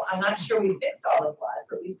grateful. I'm not sure we fixed all the flaws,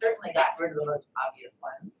 but we certainly got rid of the most obvious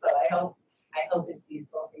ones. So I hope it's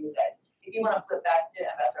useful for you guys. If you want to flip back to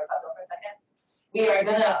Ambassador Cuttle for a second, we are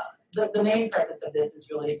gonna. The main purpose of this is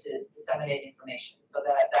really to disseminate information, so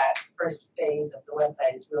that first phase of the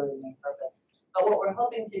website is really the main purpose. But what we're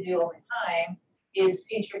hoping to do over time is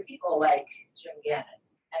feature people like Jim Gannon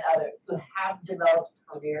and others who have developed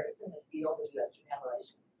careers in the field of U.S.-Japan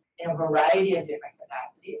relations in a variety of different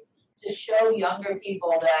capacities to show younger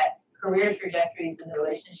people that career trajectories in the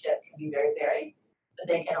relationship can be very varied, but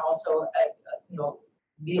they can also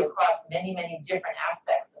be across many, many different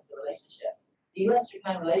aspects of the relationship. The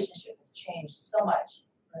U.S.-Japan relationship has changed so much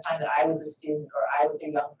from the time that I was a student or I was a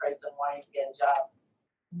young person wanting to get a job.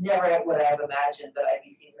 Never would I have imagined that I'd be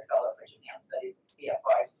senior fellow for Japan Studies at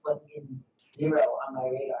CFR. It just wasn't even zero on my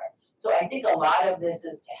radar. So I think a lot of this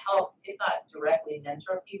is to help, if not directly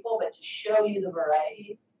mentor people, but to show you the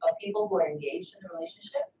variety of people who are engaged in the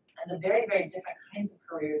relationship and the very, very different kinds of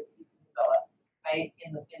careers that you can develop, right,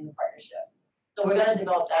 in the partnership. So we're going to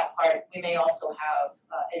develop that part. We may also have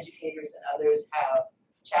educators and others have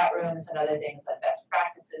chat rooms and other things like best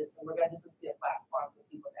practices. And this is be a platform for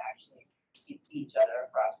people to actually speak to each other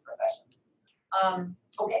across professions.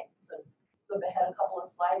 Okay, so flip ahead a couple of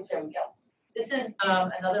slides. There we go. This is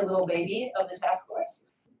another little baby of the task force,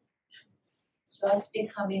 just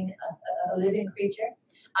becoming a living creature.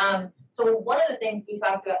 So one of the things we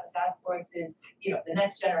talked about in the task force is, the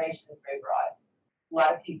next generation is very broad. A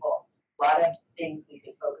lot of people, a lot of things we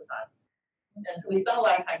could focus on. And so we spent a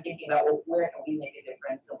lot of time thinking about, well, where can we make a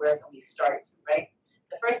difference and where can we start, right?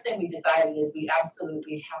 The first thing we decided is we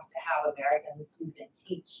absolutely have to have Americans who can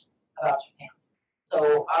teach about Japan.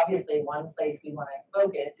 So obviously one place we want to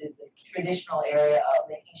focus is the traditional area of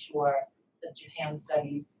making sure that Japan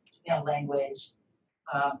studies, Japan language,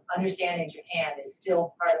 understanding Japan is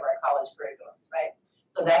still part of our college curriculums, right?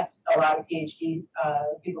 So that's a lot of PhD,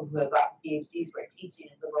 people who have gotten PhDs who are teaching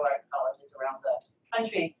in liberal arts colleges around the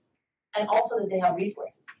country. And also that they have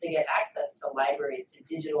resources. They get access to libraries, to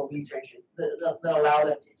digital researchers that allow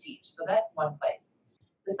them to teach. So that's one place.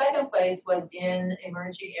 The second place was in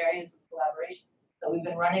emerging areas of collaboration. So we've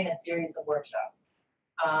been running a series of workshops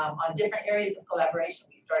on different areas of collaboration.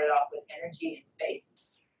 We started off with energy and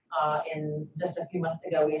space. In just a few months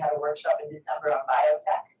ago, we had a workshop in December on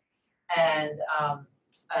biotech and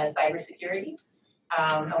cybersecurity.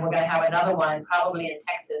 And we're going to have another one probably in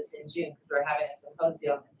Texas in June because we're having a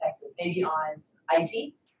symposium in Texas, maybe on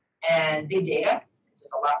IT and big data. There's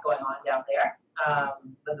just a lot going on down there.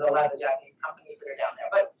 But a lot of the Japanese companies that are down there.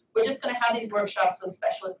 But we're just going to have these workshops so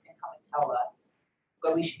specialists can come and tell us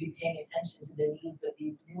where we should be paying attention to the needs of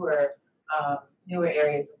these newer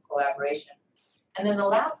areas of collaboration. And then the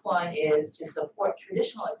last one is to support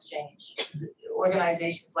traditional exchange.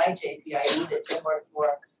 Organizations like JCIE that Jim works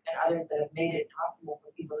for and others that have made it possible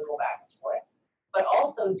for people to go back and forth. But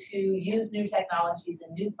also to use new technologies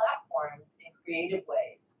and new platforms in creative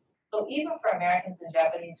ways. So even for Americans and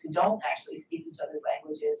Japanese who don't actually speak each other's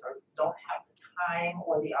languages or don't have the time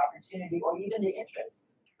or the opportunity or even the interest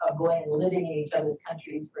of going and living in each other's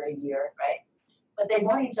countries for a year, right? But they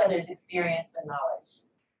want each other's experience and knowledge.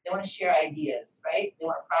 They want to share ideas, right? They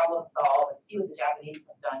want to problem solve and see what the Japanese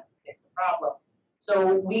have done to fix a problem.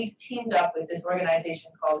 So we teamed up with this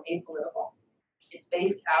organization called Apolitical. It's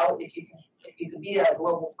based out, if you could be a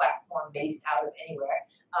global platform based out of anywhere.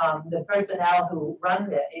 The personnel who run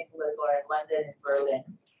the Apolitical are in London and Berlin,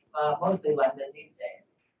 mostly London these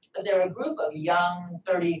days. But they're a group of young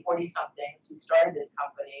 30, 40-somethings who started this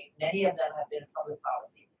company. Many of them have been in public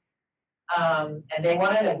policy. And they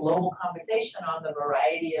wanted a global conversation on the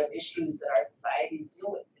variety of issues that our societies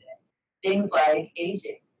deal with today. Things like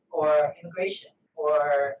aging or immigration,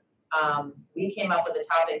 or we came up with a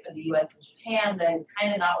topic for the U.S. and Japan that is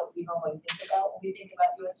kind of not what we normally think about when we think about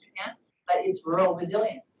U.S. Japan, but it's rural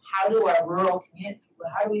resilience. How do our rural community,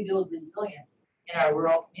 how do we build resilience in our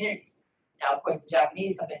rural communities? Now, of course, the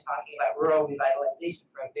Japanese have been talking about rural revitalization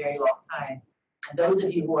for a very long time. And those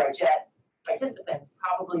of you who are JET participants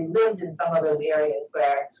probably lived in some of those areas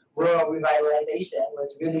where rural revitalization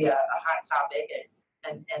was really a hot topic.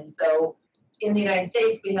 And so in the United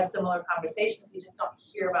States, we have similar conversations. We just don't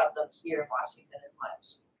hear about them here in Washington as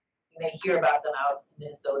much. We may hear about them out in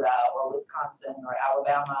Minnesota or Wisconsin or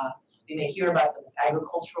Alabama. We may hear about them as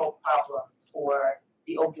agricultural problems or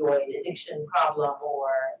the opioid addiction problem or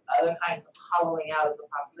other kinds of hollowing out of the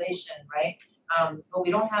population, right? But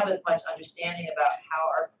we don't have as much understanding about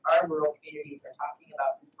how our rural communities are talking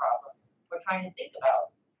about these problems. We're trying to think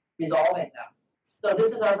about resolving them. So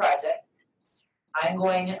this is our project. I'm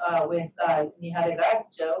going with Niharaga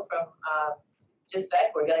Joe from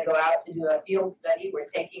JISPEC. We're going to go out to do a field study. We're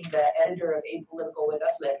taking the editor of Apolitical with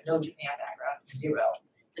us, who has no Japan background, zero.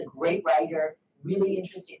 It's a great writer, really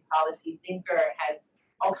interesting policy thinker, has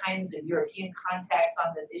all kinds of European contacts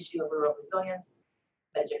on this issue of rural resilience,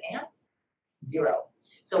 but Japan, zero.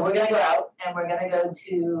 So we're going to go out and we're going to go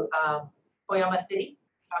to Koyama City,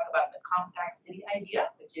 talk about the compact city idea,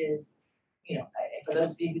 which is, you know, for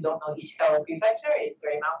those of you who don't know Ishikawa Prefecture, it's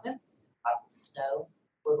very mountainous, lots of snow.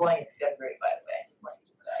 We're going in February, by the way. I just want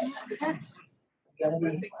you to know that.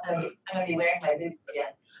 I'm gonna be wearing my boots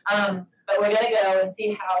again. But we're gonna go and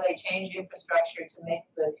see how they change infrastructure to make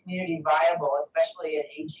the community viable, especially in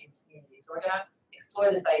aging communities. So we're gonna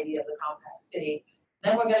explore this idea of the compact city.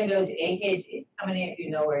 Then we're gonna go to Eiheiji. How many of you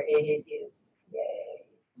know where Eiheiji is? Yay!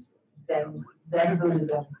 Zen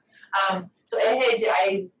Buddhism. So Eiheiji,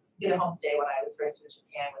 I did a homestay when I was first in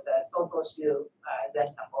Japan with the Sotoshu Zen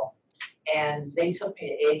temple. And they took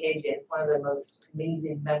me to Eiheiji. It's one of the most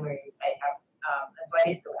amazing memories I have. And so I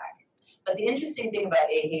need to go back. But the interesting thing about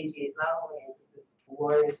Eiheiji is not only is it this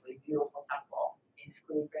gloriously beautiful temple in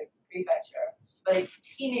Fukui Prefecture, but it's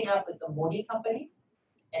teaming up with the Mori Company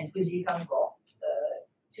and Fuji Kanko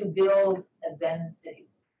to build a Zen city.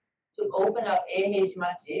 To open up Eiheiji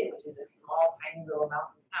Machi, which is a small, tiny little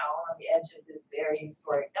mountain town on the edge of this very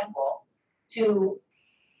historic temple, to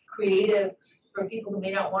creative for people who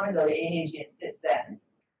may not want to go to Eiheiji and sit Zen,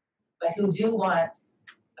 but who do want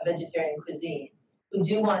a vegetarian cuisine, who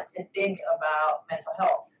do want to think about mental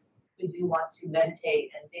health, who do want to meditate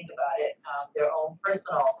and think about it, their own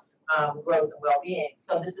personal growth and well-being.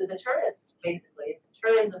 So this is a tourist, basically. It's a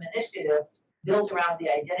tourism initiative built around the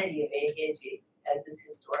identity of Eiheiji as this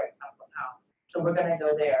historic temple town. So we're going to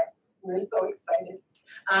go there. We're so excited.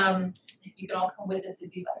 You can all come with us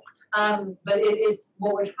if you like. But it is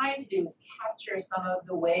what we're trying to do is capture some of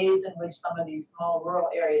the ways in which some of these small rural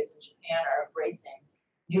areas in Japan are embracing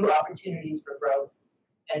new opportunities for growth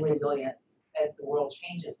and resilience as the world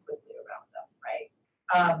changes quickly around them,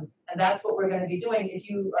 right? And that's what we're going to be doing. If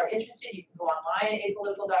you are interested, you can go online at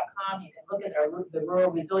apolitical.com. You can look at the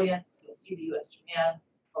rural resilience. You'll see the U.S. Japan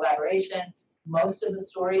collaboration. Most of the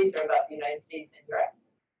stories are about the United States and Europe.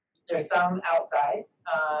 There's some outside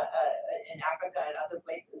in Africa and other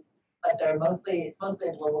places, but it's mostly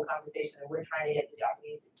a global conversation, and we're trying to get the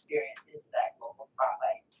Japanese experience into that global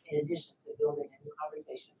spotlight, in addition to building a new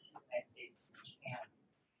conversation between the United States and Japan.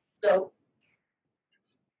 So,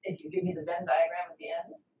 if you give me the Venn diagram at the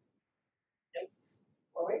end, nope,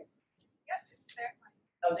 forward. Yep, it's there.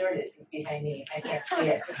 Oh, there it is. It's behind me. I can't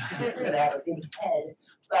see it. I have a big head.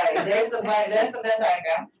 Sorry. There's the Venn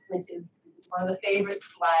diagram, which is one of the favorite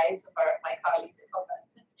slides of my colleagues at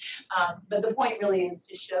COPA. But the point really is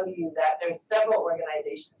to show you that there's several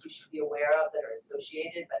organizations you should be aware of that are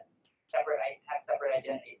associated but have separate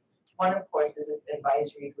identities. One, of course, is this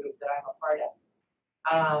advisory group that I'm a part of.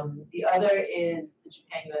 The other is the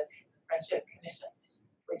Japan-U.S. Friendship Commission,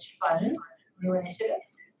 which funds new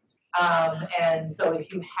initiatives. And so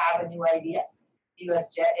if you have a new idea,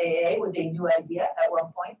 USJETAA was a new idea at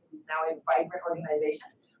one point. It is now a vibrant organization.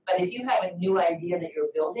 But if you have a new idea that you're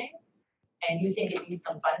building and you think it needs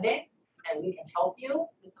some funding and we can help you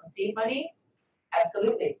with some seed money,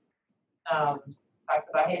 Absolutely. Talked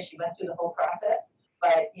about here, she went through the whole process,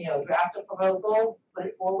 but, draft a proposal, put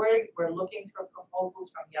it forward. We're looking for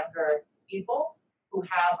proposals from younger people who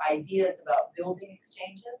have ideas about building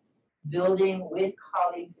exchanges, building with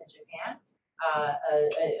colleagues in Japan,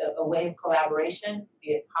 a way of collaboration,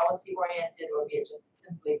 be it policy oriented or be it just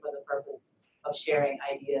simply for the purpose of sharing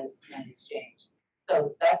ideas and exchange.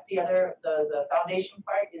 So that's the foundation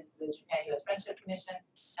part is the Japan-US Friendship Commission.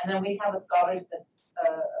 And then we have a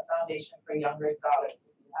foundation for younger scholars.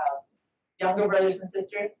 If you have younger brothers and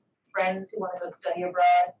sisters, friends who want to go study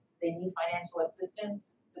abroad, they need financial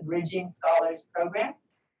assistance. The Bridging Scholars Program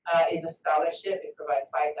is a scholarship. It provides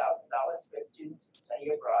 $5,000 for a student to study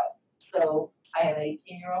abroad. So I have an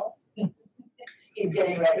 18-year-old. He's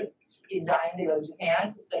getting ready. He's dying to go to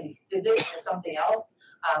Japan to study physics or something else,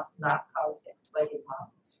 not politics like his mom.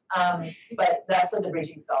 But that's what the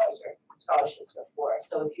Bridging scholarships are for.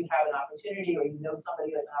 So if you have an opportunity or you know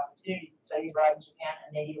somebody who has an opportunity to study abroad in Japan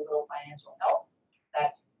and they need a little financial help,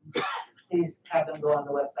 please have them go on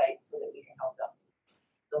the website so that we can help them.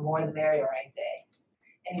 The more the merrier, I say.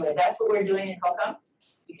 Anyway, that's what we're doing in Kokam.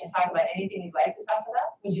 You can talk about anything you'd like to talk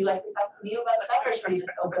about. Would you like to talk to me about stuff, or should we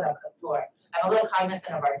just open up the floor? I'm a little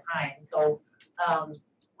cognizant of our time, so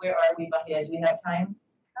where are we, Bahia? Do we have time?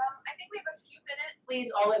 I think we have a few minutes.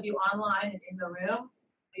 Please, all of you online and in the room,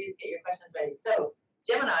 please get your questions ready. So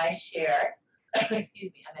Jim and I share,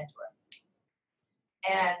 excuse me, a mentor.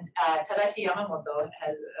 And Tadashi Yamamoto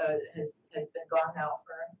has been gone now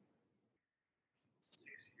for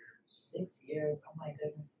 6 years. 6 years. Oh my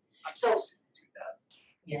goodness. I'm supposed to do that.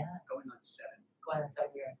 Yeah. Going on 7. Going on 7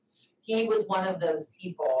 years. He was one of those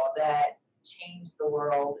people that changed the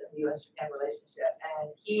world in the U.S. Japan relationship, and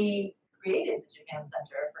he created the Japan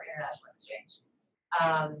Center for International Exchange,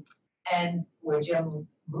 and where Jim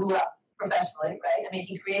grew up professionally, right? I mean,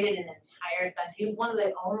 he created an entire center. He was one of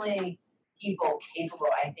the only people capable,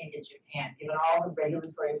 I think, in Japan, given all the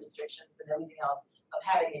regulatory restrictions and everything else, of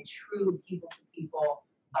having a true people-to-people,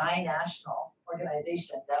 binational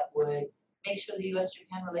organization that would make sure the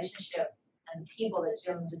U.S.-Japan relationship and the people that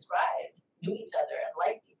Jim described knew each other and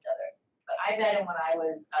liked each other. But I met him when I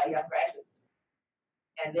was a young graduate student.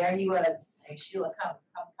 And there he was, hey, Sheila, come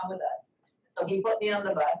with us. So he put me on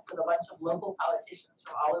the bus with a bunch of local politicians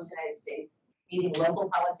from all over the United States, meeting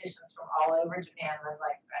local politicians from all over Japan, and I'm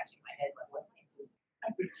like scratching my head, like, what am I doing?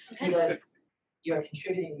 He goes, you're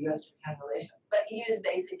contributing to U.S.-Japan relations. But he was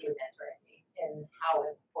basically mentoring me in how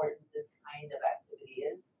important this kind of activity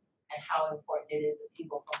is and how important it is that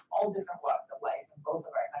people from all different walks of life in both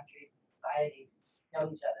of our countries and societies know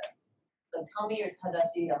each other. So tell me your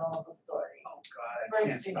Tadashi Yamamoto story. Oh God, I First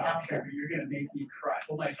can't stop encounter. here. You're gonna make me cry.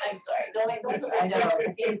 Oh my I'm sorry. Don't. I know,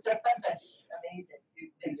 because he's just such an amazing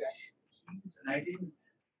figure. And I didn't.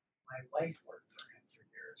 My wife worked for him for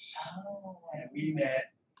years, Oh. and we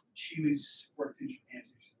met. She worked in Japan.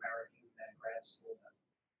 She's American, at grad school,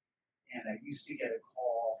 and I used to get a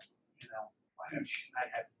call. Why don't you? I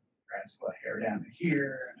had grad school hair down to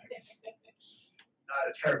here, and I was not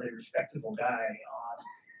a terribly respectable guy.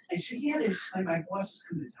 And she said, yeah, my boss is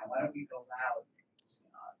coming to town. Why don't we go out? It's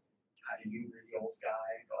kind of you, you're the old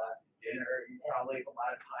guy, go out to dinner. He's probably have a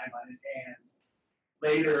lot of time on his hands.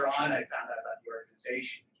 Later on, I found out about the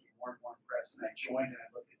organization, became more and more impressed, and I joined and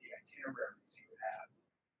I looked at the itinerary he would have.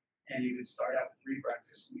 And he would start out with 3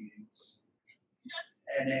 breakfast meetings,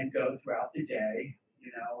 and then go throughout the day,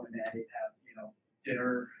 and then he'd have,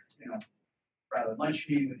 dinner, rather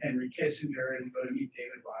lunch meeting with Henry Kissinger, and go to meet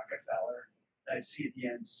David Rockefeller. I'd see at the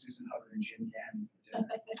end Susan Hubbard and Jim Gannon for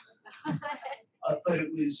dinner. But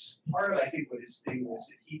it was part of, I think, what his thing was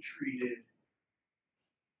that he treated,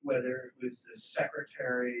 whether it was the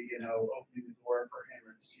secretary, opening the door for him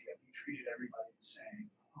or the CEO, he treated everybody the same.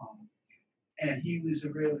 And he was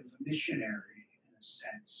a missionary in a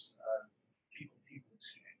sense of people-to-people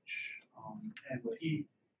exchange. And what he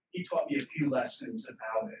taught me a few lessons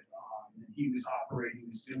about it. And he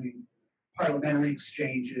was doing parliamentary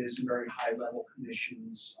exchanges and very high-level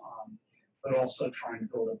commissions, but also trying to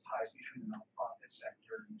build up ties between the nonprofit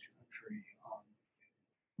sector and each country.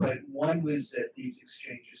 But one was that these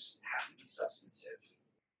exchanges have to be substantive.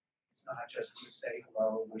 It's not just to say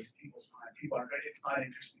hello, waste people's time. People aren't going to, if it's not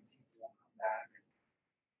interesting, people won't come back.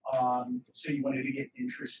 So you wanted to get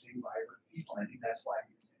interesting, vibrant people. I think that's why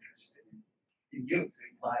he was interested in you, to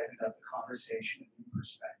liven up the conversation and new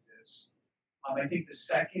perspectives. I think the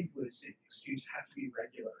second was that exchanges have to be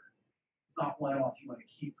regular. It's not one-off. You want to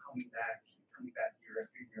keep coming back year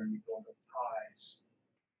after year, and you build up ties.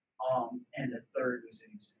 And the third was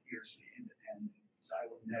that he's fiercely independent. So I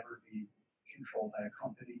will never be controlled by a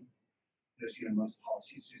company. because most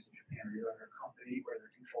policies used in Japan are either under a company or they're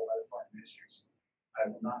controlled by the foreign ministries. I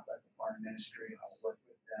will not let the foreign ministry. I will work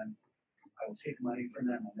with them. I will take money from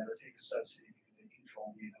them. I'll never take a subsidy because they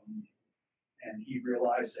control me and own me. And he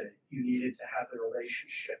realized that you needed to have the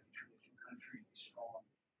relationship between the two countries be strong.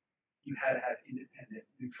 You had to have independent,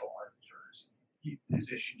 neutral arbiters. He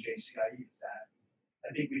positioned JCIE as that. I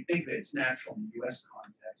think we think that it's natural in the U.S.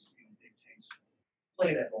 context, big tanks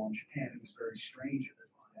play that role in Japan. It was very strange at the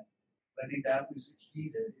time. But I think that was the key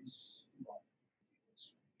to his involvement.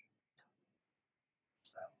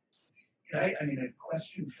 So, I mean, a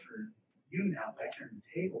question for you now, if I turn the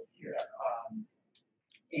table here.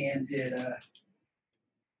 And it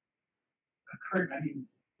occurred, I mean,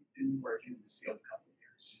 been working in this field a couple of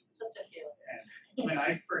years. Just a few. And when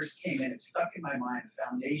I first came in, it stuck in my mind,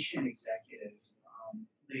 foundation executive,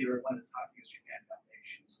 leader of one of the top U.S Japan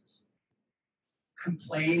foundations, was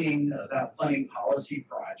complaining about funding policy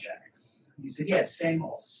projects. He said, yeah, same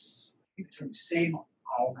old, the term same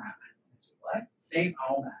alma. I said, what? Same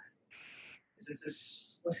alma. He says,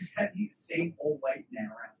 this, what does that mean? Same old white man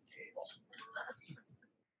around the table.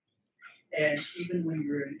 And even when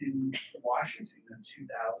you were in Washington in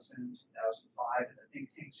 2000, 2005, and the think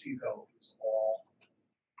tanks you go, it was all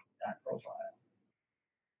that profile.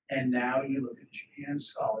 And now you look at the Japan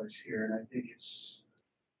scholars here, and I think it's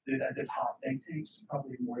at the top think tanks,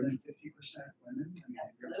 probably more than 50% women. I mean,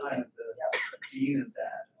 you're kind of the dean of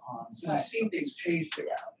that. So you've seen things change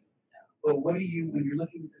throughout. But what do you, when you're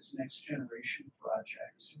looking at this next generation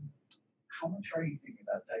project, how much are you thinking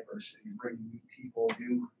about diversity and bringing new people,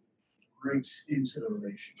 new groups into the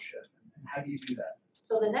relationship? And how do you do that?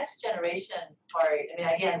 So the next generation part, I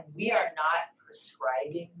mean, again, we are not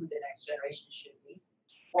prescribing who the next generation should be.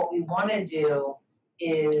 What we want to do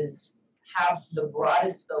is have the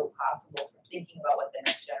broadest scope possible for thinking about what the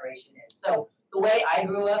next generation is. So the way I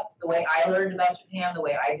grew up, the way I learned about Japan, the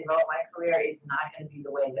way I developed my career is not going to be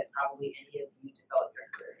the way that probably any of you develop your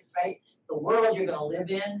careers, right? The world you're going to live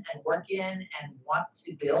in and work in and want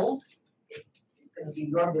to build, it's going to be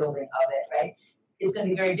your building of it, right? It's going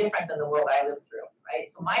to be very different than the world I lived through, right?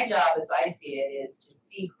 So my job, as I see it, is to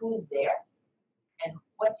see who's there and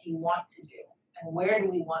what do you want to do and where do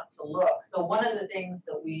we want to look. So one of the things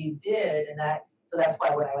that we did, so that's why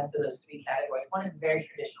when I went through those three categories, one is very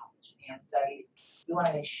traditional Japan studies. We want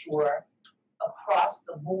to make sure across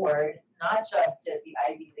the board, not just at the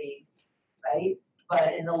Ivy Leagues, right,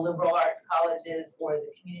 but in the liberal arts colleges or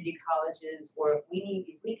the community colleges, or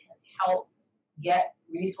if we can help get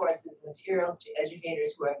resources and materials to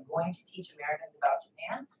educators who are going to teach Americans about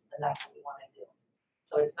Japan, then that's what we want to do.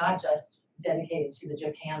 So it's not just dedicated to the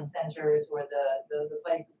Japan centers or the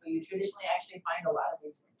places where you traditionally actually find a lot of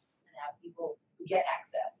resources and have people who get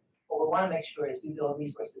access. What we want to make sure is we build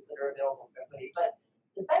resources that are available for everybody. But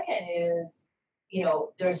the second is,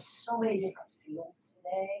 there's so many different fields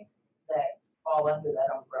today that fall under that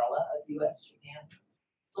umbrella of U.S. Japan.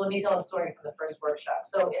 So let me tell a story from the first workshop.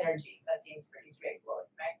 So energy, that seems pretty straightforward,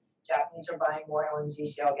 right? Japanese are buying more LNG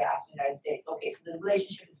shale gas in the United States. Okay, so the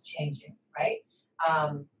relationship is changing, right?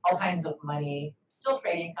 All kinds of money, still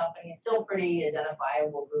trading companies, still pretty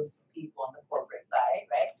identifiable groups of people on the corporate side,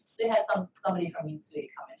 right? They had somebody from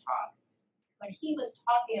Mitsui come and talk. When he was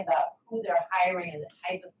talking about who they're hiring and the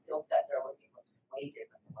type of skill set they're looking for was way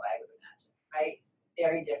different than what I would imagine, right?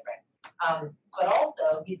 Very different. But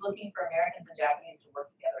also, he's looking for Americans and Japanese to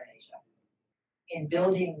work together in Asia, in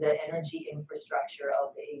building the energy infrastructure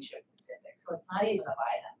of the Asia Pacific. So it's not even a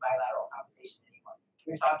bilateral conversation anymore.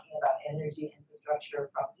 We're talking about energy infrastructure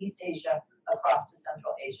from East Asia across to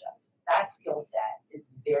Central Asia. That skill set is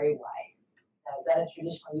very wide. Now, is that a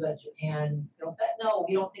traditional U.S. Japan skill set? No,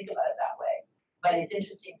 we don't think about it that way. But it's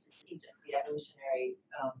interesting to see just the evolutionary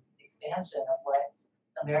expansion of what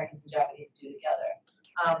Americans and Japanese do together.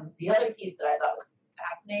 The other piece that I thought was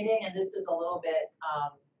fascinating, and this is a little bit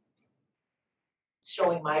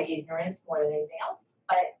showing my ignorance more than anything else,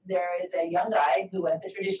 but there is a young guy who went the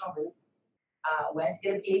traditional route, went to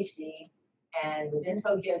get a PhD, and was in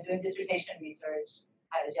Tokyo doing dissertation research,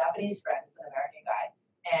 had a Japanese friend, an American guy,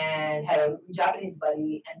 and had a Japanese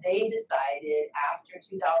buddy, and they decided after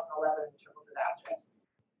 2011, the triple disasters,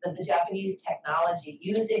 that the Japanese technology,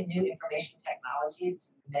 using new information technologies to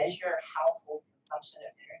measure household consumption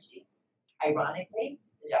of energy, ironically,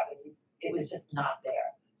 the Japanese, it was just not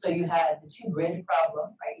there. So you had the two grid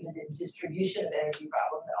problem, right? Even the distribution of energy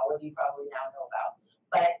problem that all of you probably now know about,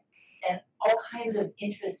 and all kinds of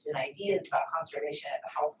interests and ideas about conservation at the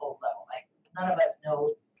household level. Like none of us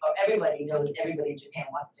know, or everybody knows everybody in Japan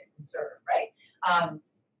wants to conserve, right?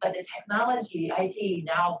 But the technology, IT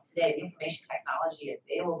now today, the information technology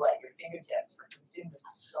available at your fingertips for consumers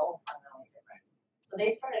is so fundamentally different. So they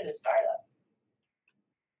started a startup,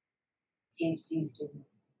 PhD student,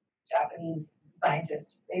 Japanese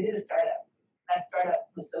scientist. They did a startup. That startup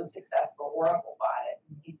was so successful, Oracle bought it,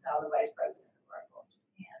 and he's now the vice president of Oracle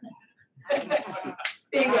Japan.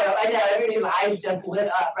 Bingo! I know everybody's eyes just lit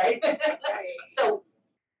up, right? So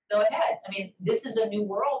go ahead. I mean, this is a new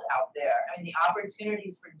world out there. I mean, the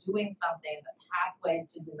opportunities for doing something, the pathways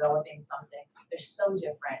to developing something, they're so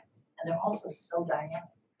different, and they're also so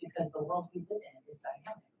dynamic because the world we live in is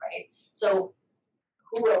dynamic, right? So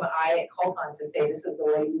who am I at Colcon to say this is the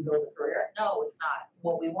way you build a career? No, it's not.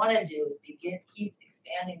 What we want to do is keep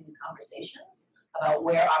expanding these conversations about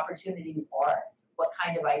where opportunities are, what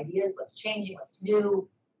kind of ideas, what's changing, what's new.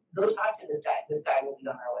 Go talk to this guy. This guy will be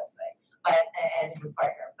on our website, and his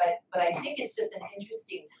partner. But I think it's just an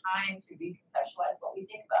interesting time to reconceptualize what we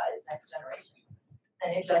think about as next generation.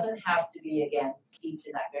 And it doesn't have to be, again, steeped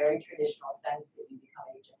in that very traditional sense that you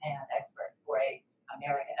become a Japan expert or a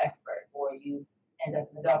American expert, or you end up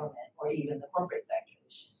in the government or even the corporate sector.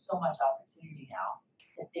 There's just so much opportunity now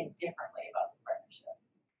to think differently about the partnership.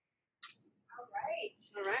 All right.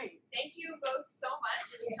 All right. Thank you both so much.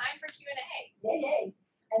 It's time for Q&A. Yay, yay.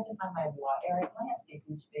 I had to find my law. Eric, can I ask you a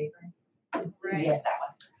huge favor? Right. Yes, that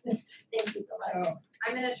one. Thank you so much. So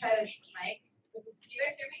I'm gonna try this mic. Can you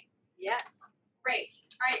guys hear me? Yeah. Great.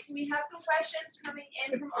 All right, so we have some questions coming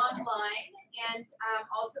in from online, and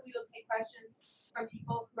also we will take questions from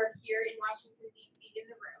people who are here in Washington, D.C. in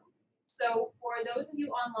the room. So for those of you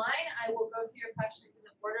online, I will go through your questions in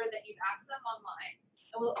the order that you've asked them online,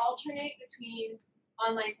 and we'll alternate between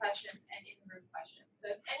online questions and in-the-room questions.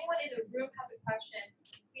 So if anyone in the room has a question,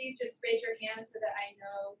 please just raise your hand so that I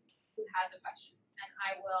know who has a question, and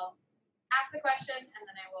I will ask the question, and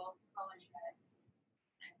then I will call on you guys.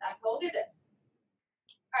 And that's how we'll do this.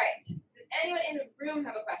 All right. Does anyone in the room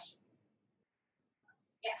have a question?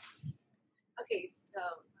 Yes. Okay, so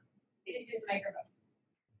Please use the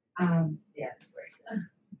microphone. Yeah, this works.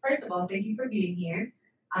 First of all, thank you for being here.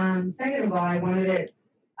 Second of all, I wanted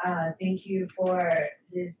to thank you for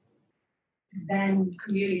this Zen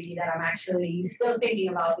community that I'm actually still thinking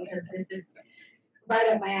about, because this is right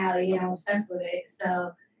up my alley and I'm obsessed with it.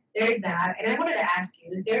 So there's that. And I wanted to ask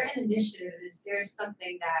you, is there an initiative, is there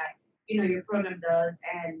something that, you know, your program does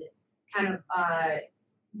and kind of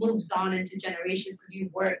moves on into generations, because you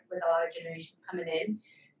work with a lot of generations coming in,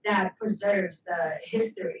 that preserves the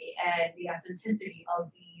history and the authenticity of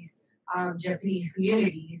these Japanese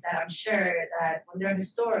communities, that I'm sure that when they're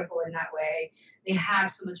historical in that way, they have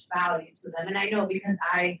so much value to them. And I know, because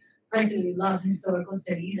I personally love historical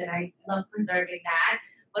cities and I love preserving that,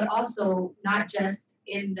 but also not just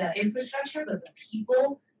in the infrastructure, but the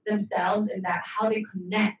people themselves, and that how they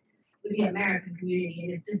connect with the American community,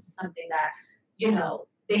 and if this is something that, you know,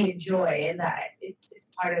 they enjoy, and that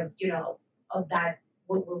it's part of, you know, of that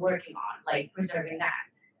what we're working on, like preserving that.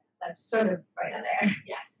 That's sort of right in there.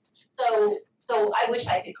 Yes. So I wish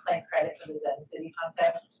I could claim credit for the Zen City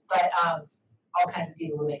concept, but all kinds of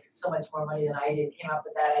people who make so much more money than I did came up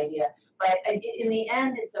with that idea. But in the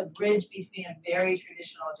end, it's a bridge between a very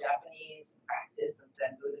traditional Japanese practice of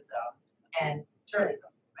Zen Buddhism and tourism,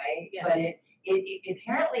 right? Yeah. But it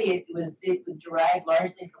apparently it was derived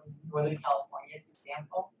largely from Northern California's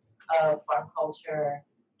example of farm culture,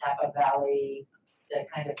 Napa Valley, the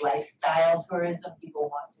kind of lifestyle tourism. People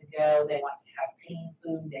want to go, they want to have clean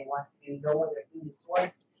food, they want to know where their food is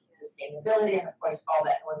sourced, sustainability, and of course all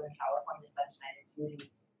that Northern California sunshine and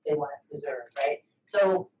beauty they want to preserve, right?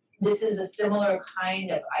 So this is a similar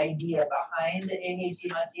kind of idea behind the ADHD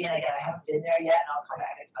Munchie, and again, I haven't been there yet, and I'll come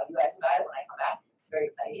back and tell you guys about it when I come back. It's very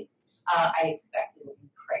exciting. I expect it will be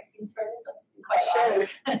pricey tourism, to be quite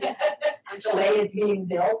honest, the way it's being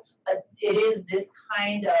built, but it is this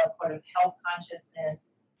kind of sort of health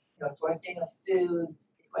consciousness, you know, sourcing of food.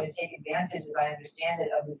 It's going to take advantage, as I understand it,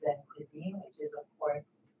 of the Zen cuisine, which is, of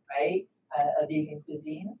course, right, a vegan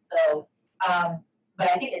cuisine. So, but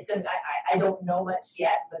I think it's going to, I don't know much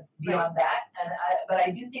yet, but beyond that, but I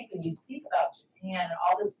do think when you think about Japan and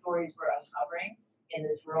all the stories we're uncovering in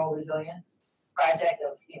this rural resilience project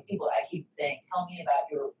of, you know, people, I keep saying, tell me about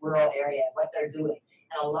your rural area and what they're doing.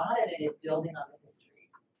 And a lot of it is building on the history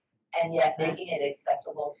and yet making it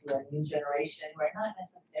accessible to a new generation. We're not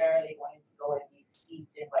necessarily going to go and be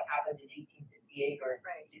steeped in what happened in 1868 or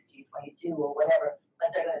 1622 or whatever,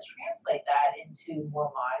 but they're going to translate that into more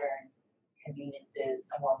modern conveniences,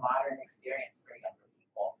 a more modern experience for younger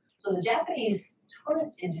people. So the Japanese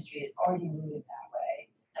tourist industry is already moving that way.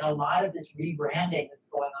 And a lot of this rebranding that's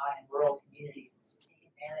going on in rural communities is to take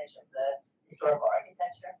advantage of the historical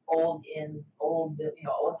architecture, old inns, old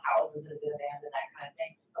houses that have been abandoned, that kind of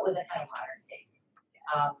thing, but with a kind of modern take.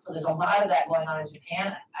 So there's a lot of that going on in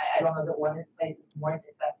Japan. I don't know that one place is more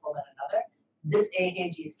successful than another. This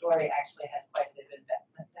AKG story actually has quite a bit of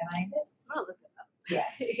investment behind it. I'll look it up.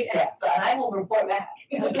 Yes, yes. So, and I will report back.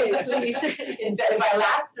 Okay, please. If I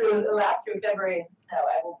last through February and snow,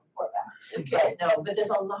 I will report back. Okay, no, but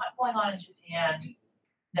there's a lot going on in Japan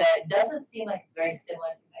that doesn't seem like it's very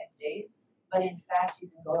similar to the United States, but in fact, you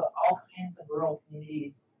can go to all kinds of rural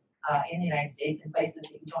communities in the United States in places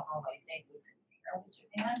that you don't normally think would compare with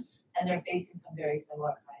Japan, and they're facing some very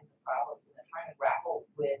similar kinds of problems, and they're trying to grapple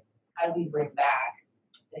with how do we bring back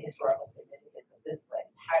the historical significance of this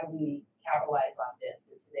place? How do we capitalize on this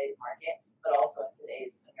in today's market, but also in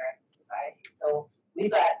today's American society? So we've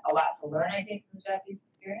got a lot to learn, I think, from the Japanese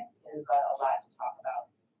experience, and we've got a lot to talk about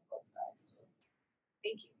on both sides too.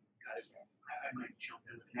 Thank you. Guys, I might jump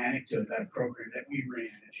in with an anecdote about a program that we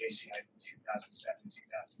ran at JCI from 2007 to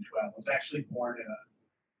 2012. It was actually born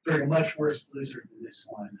during a much worse blizzard than this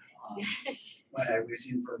one. When I was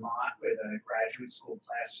in Vermont with a graduate school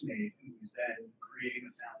classmate who was then creating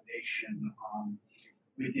a foundation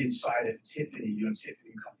inside of Tiffany,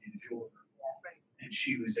 Tiffany Company, the jeweler. And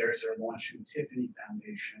she was there as they're launching the Tiffany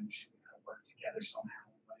Foundation. She would kind of work together somehow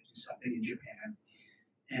and want to do something in Japan.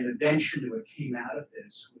 And eventually what came out of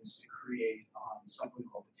this was to create something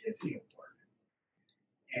called the Tiffany Award.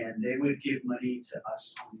 And they would give money to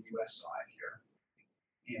us on the US side here.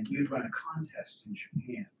 And we would run a contest in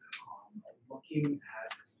Japan looking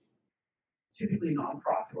at typically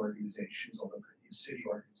nonprofit organizations, although it could be a city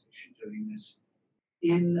organization doing this,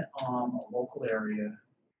 in a local area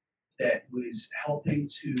that was helping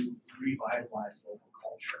to revitalize local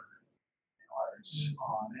culture and arts,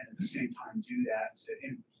 and at the same time do that to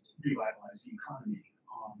revitalize the economy.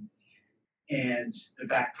 And the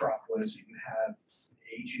backdrop was that you have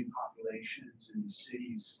aging populations and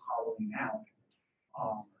cities hollowing out,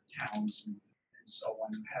 towns and so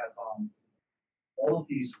on. You have all of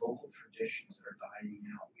these local traditions that are dying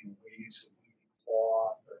out, ways of weaving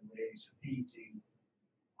cloth or ways of painting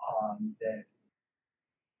that,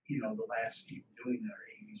 the last people doing that are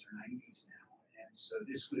 80s or 90s now. And so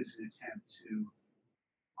this was an attempt to,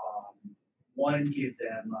 one, give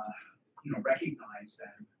them, recognize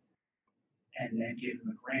them, and then give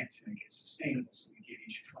them a grant to make it sustainable. So we give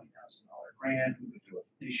each a $20,000 grant. We would do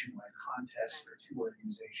a nationwide contest for 2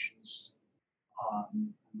 organizations.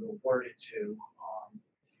 We would award it to.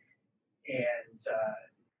 And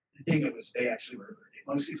the thing that was they actually were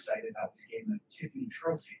most excited about was getting the Tiffany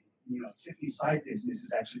trophy. Tiffany's side business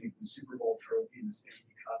is actually making the Super Bowl trophy and the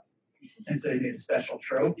Stanley Cup. And so they made a special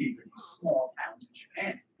trophy for these small towns in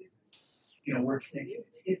Japan. This is, we're connected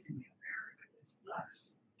to Tiffany America. This is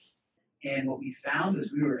us. And what we found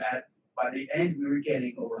was by the end, we were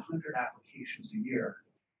getting over 100 applications a year.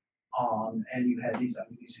 And you had these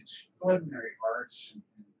extraordinary arts and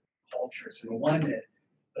cultures. And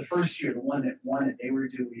the first year, the one that won it, they were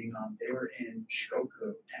in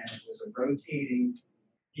Shikoku, and it was a rotating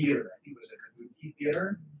theater. I think it was a kabuki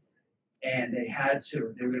theater. And they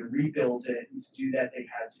were going to rebuild it. And to do that, they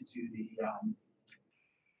had to do the,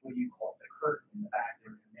 what do you call it, the curtain in the back. They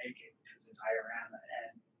were going to make it, which was a diorama.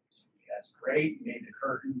 And that's great. We made the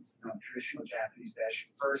curtains, traditional Japanese fashion.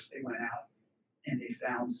 First, they went out and they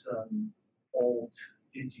found some old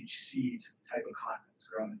vintage seeds, type of cotton that was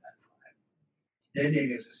grown at that time. Then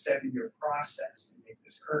it was a 7-year process to make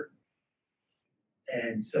this curtain.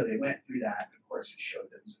 And so they went through that. Of course, it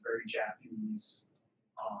showed that it was a very Japanese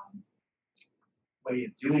way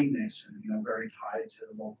of doing this, and very tied to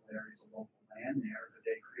the local areas, the local land there. But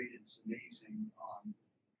they created this amazing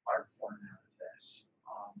art form out of this.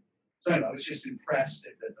 So anyway, I was just impressed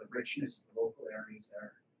at the richness of the local areas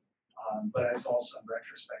there. But as also in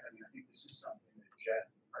retrospect, I think this is something that JET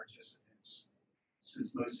participants,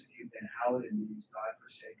 since most of you have been out in these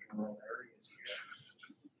godforsaken rural areas here,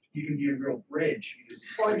 you can be a real bridge because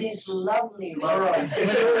for these lovely rural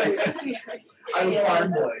areas. I'm a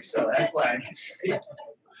farm boy, so that's why I can say.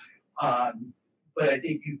 But I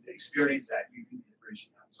think you've experienced that. You can be a bridge to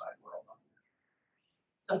the outside world.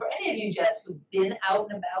 So for any of you Jets who've been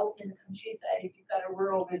out and about in the countryside, if you've got a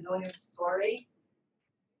rural resilience story,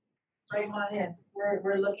 bring them on in.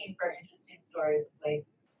 We're looking for interesting stories and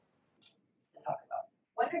places to talk about.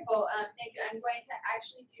 Wonderful. Thank you. I'm going to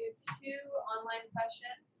actually do 2 online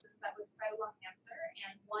questions since that was quite a long answer,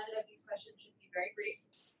 and one of these questions should be very brief.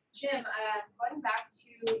 Jim, going back to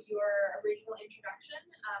your original introduction,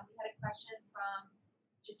 we had a question from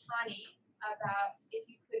Jitani about if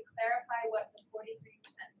you could clarify what the 43%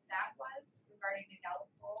 stat was regarding the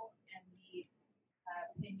Gallup poll and the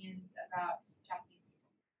opinions about Japanese people?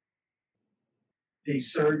 They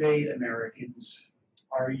surveyed Americans.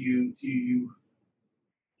 Do you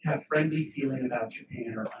have friendly feeling about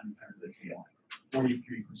Japan or unfriendly feeling?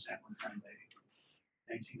 43% were friendly.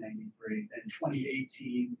 1993. Then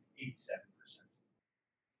 2018, 87%.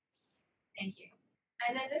 Thank you.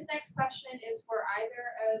 And then this next question is for either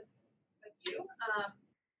of you.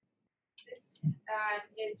 This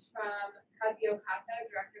is from Kazuo Kata,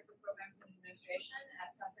 Director for Programs and Administration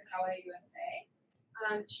at Sasakawa USA.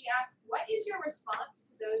 She asks, what is your response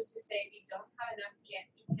to those who say we don't have enough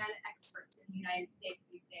Japan experts in the United States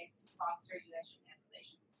these days to foster U.S.-Japan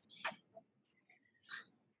relations?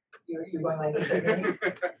 You're going like this.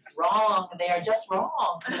 Wrong. They are just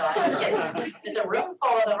wrong. No, I'm just kidding. There's a room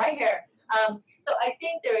full of them right here. So I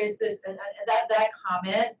think there is this, that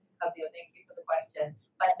comment, Kazuo, thank you for the question,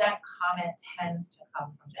 but that comment tends to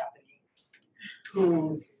come from Japanese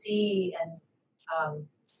who see and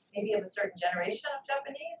maybe of a certain generation of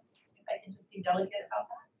Japanese, if I can just be delicate about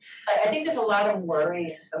that. But I think there's a lot of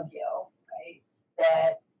worry in Tokyo, right?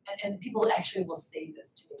 That, and people actually will say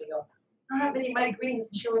this to me, they go, I don't have any Mike Greens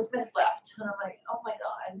and Sheila Smith left. And I'm like, oh my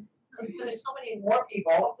God, there's so many more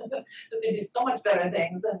people that they do so much better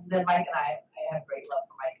things than Mike and I. I have great love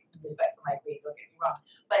for Mike, respect for Mike Green, don't get me wrong.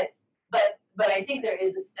 But I think there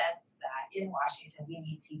is a sense that in Washington we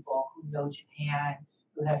need people who know Japan,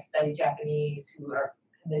 who have studied Japanese, who are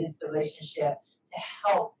committed to the relationship to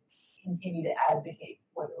help continue to advocate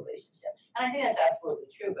for the relationship. And I think that's absolutely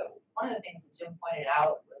true. But one of the things that Jim pointed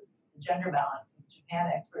out was the gender balance of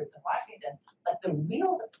Japan experts in Washington. But the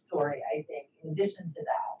real story, I think, in addition to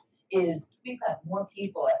that, is we've got more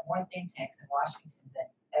people at more think tanks in Washington than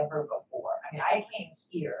ever before. I mean, I came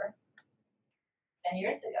here 10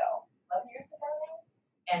 years ago, 11 years ago now,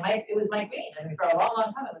 and it was Mike Green. I mean, for a long,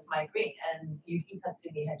 long time, it was Mike Green. And Yuki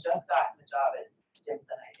Katsumi had just gotten the job at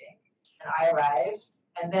Stimson, I think. And I arrived,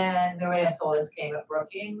 and then Maria Solis came at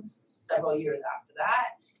Brookings several years after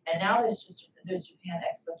that. And now there's Japan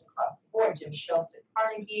experts across the board. Jim Schultz at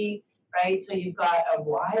Carnegie, right? So you've got a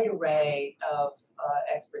wide array of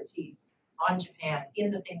expertise on Japan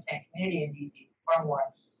in the think tank community in DC, far more.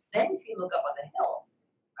 Then if you look up on the Hill,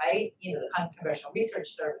 right? You know, the Congressional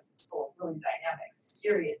Research Service is full of really dynamic,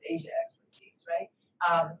 serious Asia expertise, right?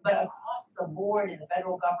 But across the board in the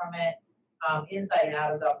federal government, inside and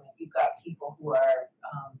out of government, you've got people who are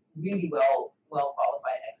really well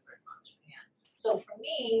qualified experts on Japan. So for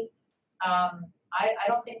me, I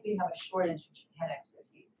don't think we have a shortage of Japan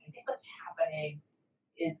expertise. I think what's happening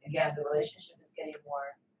is, again, the relationship is getting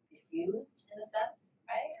more diffused in a sense,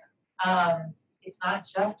 right? It's not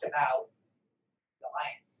just about the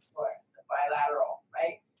alliance or the bilateral,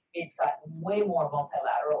 right? It's gotten way more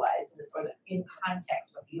multilateralized in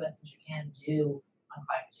context what the U.S. and Japan do on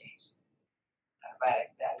climate change. Not a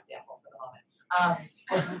bad example for the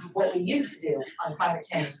moment. What we used to do on climate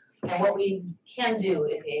change and what we can do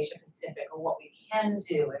in the Asia Pacific or what we can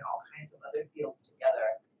do in all kinds of other fields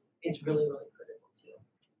together is really, really critical too.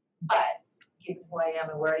 But given who I am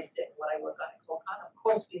and where I sit and what I work on at Colcon, of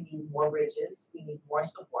course we need more bridges, we need more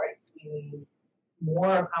supports, we need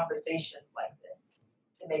more conversations like this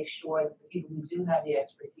to make sure that the people who do have the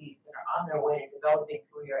expertise and are on their way to developing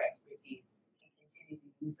career expertise can continue to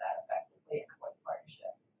use that effectively in close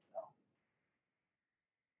partnership. So,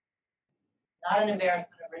 not an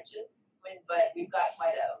embarrassment of riches, but we've got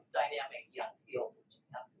quite a dynamic young field of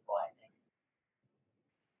young people, I think.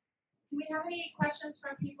 Do we have any questions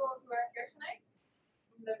from people who are here tonight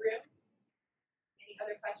in the room? Any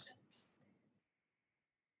other questions?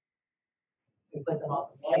 We put them all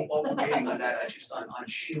to sleep. While we're waiting on that, just on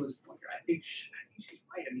Sheila's point here, I think she's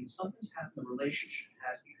right. I mean, something's happened. The relationship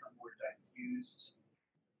has become more diffused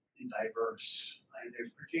and diverse. And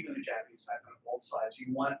there's particularly Japanese side on both sides.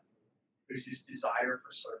 There's this desire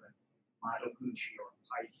for sort of a Madoguchi or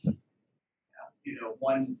pipe. You know,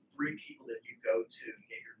 3 people that you go to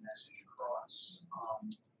get your message across.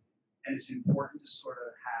 And it's important to sort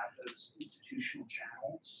of have those institutional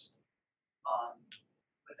channels.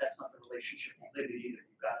 But that's not the relationship you live in either.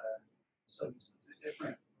 You've got so it's a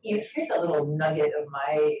different. Here's a little nugget of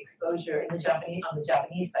my exposure on the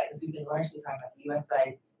Japanese side, because we've been largely talking about the U.S.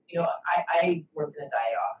 side. You know, I worked in a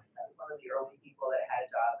diet office. I was one of the early people that had a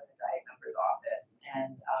job in a diet member's office,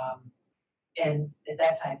 and at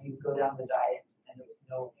that time you would go down the diet, and there was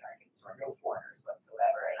no Americans or no foreigners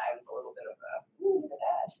whatsoever, and I was a little bit of a look at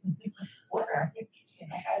that foreigner in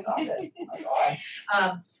that guy's office. Oh my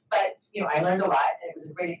God. But, you know, I learned a lot, and it was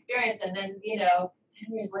a great experience. And then, you know,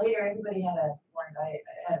 10 years later, everybody had a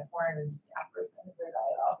foreign staff person at their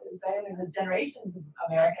diet office, right? And it was generations of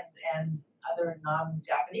Americans and other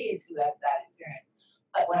non-Japanese who had that experience.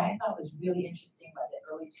 But what I thought was really interesting by the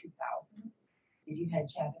early 2000s is you had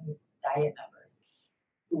Japanese diet members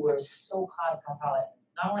who were so cosmopolitan.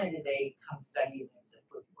 Not only did they come study in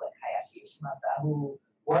people like Hayashi Yoshimasa, who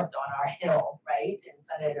worked on our hill, right, in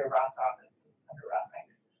Senator Roth's office, Senator Roth,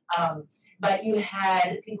 right? But you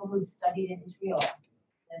had people who'd studied in Israel,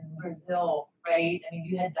 in Brazil, right? I mean,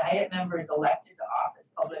 you had diet members elected to office,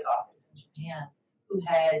 public office in Japan, who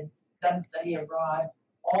had done study abroad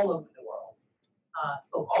all over the world,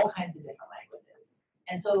 spoke all kinds of different languages.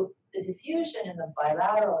 And so the diffusion in the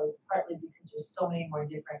bilateral is partly because there's so many more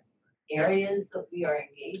different areas that we are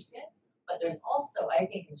engaged in, but there's also, I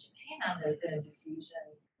think in Japan, there's been a diffusion,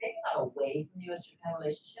 maybe not away from the U.S.-Japan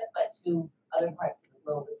relationship, but to other parts of the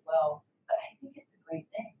globe as well. But I think it's a great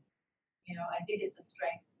thing. You know, I think it's a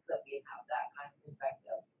strength that we have that kind of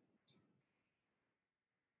perspective.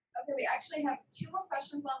 Okay, we actually have 2 more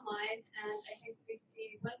questions online, and I think we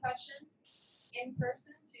see 1 question in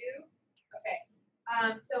person too. Okay,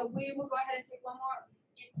 so we will go ahead and take 1 more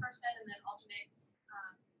in person and then alternate.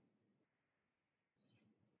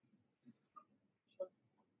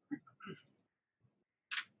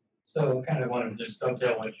 So kind of want to just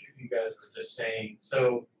dovetail what you guys were just saying.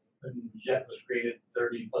 So when JET was created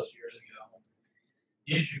 30 plus years ago,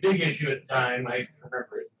 the big issue at the time, I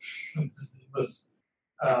remember it, was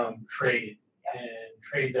trade and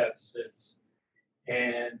trade deficits.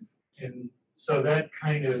 And so that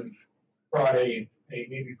kind of brought a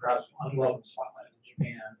maybe perhaps unwelcome spotlight on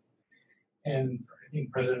Japan. And I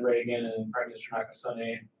think President Reagan and Prime Minister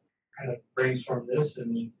Nakasone kind of brainstormed this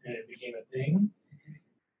and it became a thing.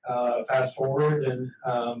 Fast forward, and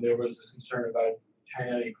there was this concern about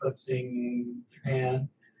China eclipsing Japan.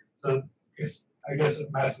 So I guess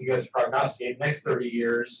I'm asking you guys to prognosticate next 30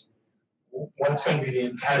 years, what's going to be the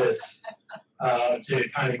impetus to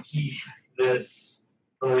kind of keep this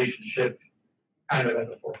relationship kind of at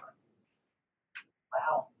the forefront?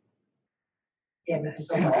 Wow. Yeah, That's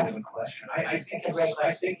too good of a question. I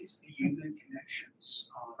think it's the human connections.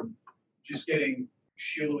 Just getting,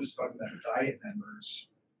 Sheila was talking about diet members.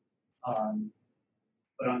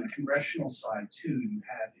 But on the congressional side too, you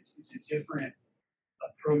have it's a different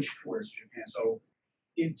approach towards Japan. So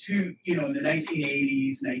in the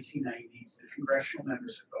 1980s, 1990s, the congressional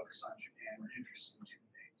members who focused on Japan were interested in 2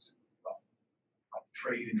 things. Well,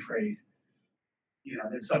 trade and trade,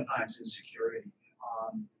 then sometimes in security.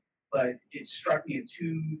 But it struck me in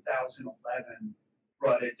 2011,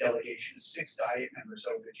 brought a delegation of 6 diet members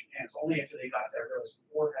over to Japan. So only after they got there, realized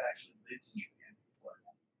 4 had actually lived in Japan.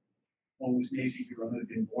 One was Macy Hirono, who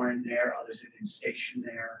had been born there, others had been stationed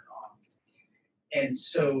there. And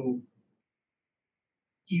so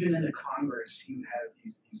even in the Congress, you have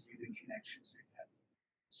these human connections. You have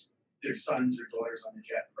their sons or daughters on the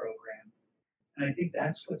JET program. And I think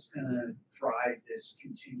that's what's going to drive this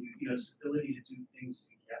continued, this ability to do things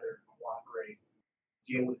together, cooperate,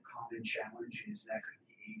 deal with common challenges. That could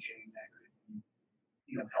be aging, that could be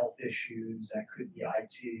health issues, that could be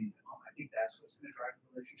IT. I think that's what's going to drive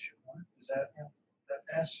the relationship more. Is that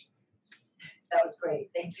pass? That was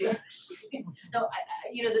great. Thank you. No,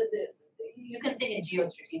 you can think in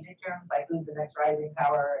geostrategic terms, like who's the next rising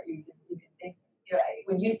power. You can think,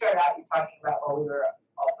 when you start out, you're talking about, we were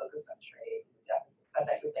all focused on trade, deficits. I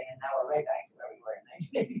thought you were saying, and now we're right back to where we were in the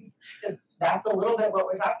 1980s. Because that's a little bit what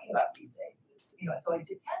we're talking about these days. So it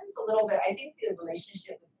depends a little bit. I think the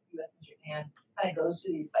relationship with the U.S. and Japan kind of goes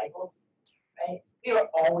through these cycles, right? We are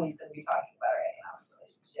always going to be talking about our economic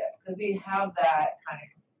relationship because we have that kind of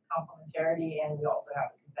complementarity and we also have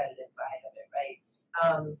the competitive side of it, right?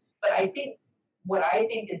 But I think what I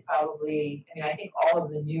think is probably, I think all of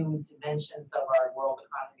the new dimensions of our world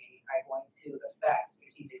economy are going to affect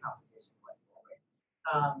strategic competition going forward.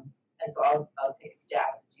 And so I'll take a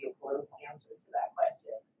stab at the geopolitical answer to that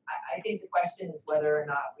question. I think the question is whether or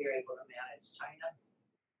not we're able to manage China.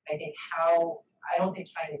 I don't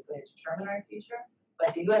think China is going to determine our future,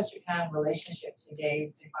 but the U.S.-Japan relationship today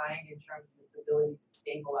is defined in terms of its ability to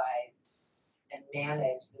stabilize and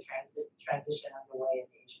manage the transition underway in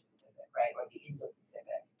the Asia-Pacific, right, or the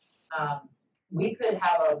Indo-Pacific. We could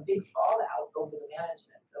have a big fallout over the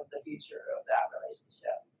management of the future of that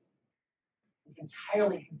relationship. It's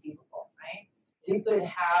entirely conceivable, right? We could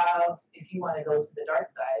have, if you want to go to the dark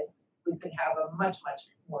side, we could have a much, much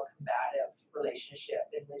more combative relationship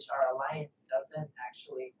in which our alliance doesn't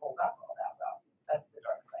actually hold up all that well. That's the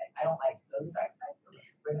dark side. I don't like to go to the dark side, so let's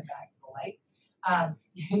bring it back to the light.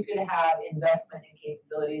 You could have investment in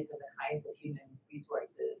capabilities and the kinds of human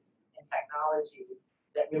resources and technologies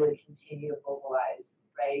that really continue to mobilize,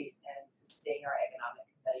 right, and sustain our economic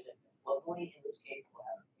competitiveness locally, in which case we'll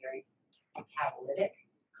have a very catalytic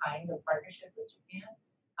kind of partnership with Japan.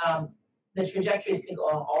 the trajectories could go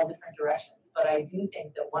in all different directions, but I do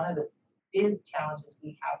think that one of the big challenges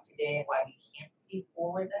we have today and why we can't see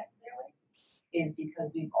forward that clearly is because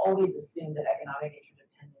we've always assumed that economic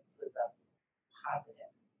interdependence was a positive,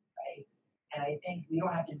 right? And I think we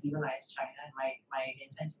don't have to demonize China, and my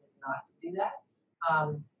intention is not to do that.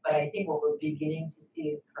 But I think what we're beginning to see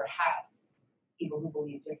is perhaps people who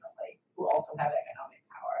believe differently, who also have economic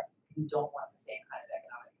power, who don't want the same kind of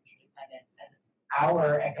economic interdependence, and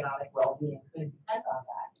our economic well-being could depend on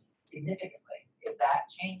that significantly if that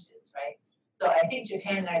changes, right? So I think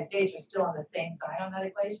Japan and the United States are still on the same side on that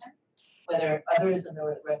equation. Whether others in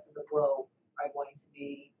the rest of the globe are going to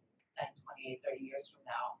be 10, 20, 30 years from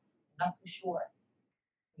now, I'm not so sure.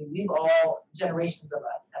 I mean, we've all, generations of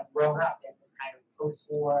us have grown up in this kind of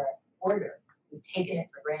post-war order. We've taken it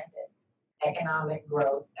for granted. Economic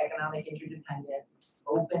growth, economic interdependence,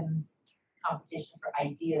 open competition for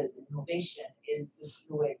ideas and innovation is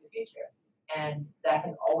the way of the future. And that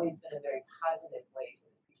has always been a very positive way to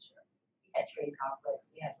the future. We had trade conflicts,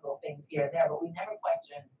 we had little things here and there, but we never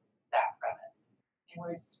questioned that premise. And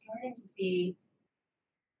we're starting to see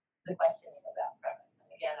the questioning of that premise. And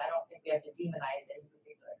again, I don't think we have to demonize any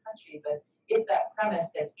particular country, but if that premise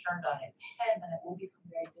gets turned on its head, then it will become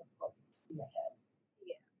very difficult to see ahead.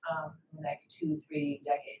 In the next 2-3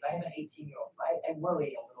 decades. I have an 18-year-old, so I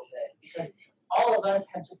worry a little bit because all of us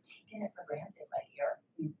have just taken it for granted. Like here,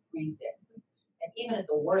 we breathed it, and even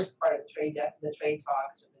at the worst part of the trade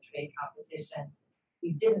talks or the trade competition,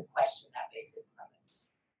 we didn't question that basic premise.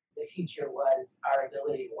 The future was our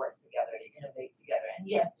ability to work together, to innovate together, and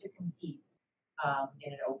yes, to compete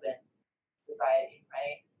in an open society.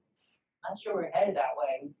 Right? I'm not sure we're headed that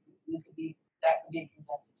way. That could be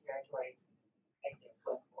contested territory. I think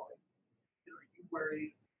going forward.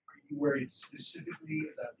 Are you worried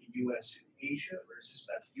specifically about the U.S. and Asia, or is this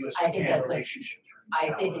about the U.S. I think Japan that's relationship?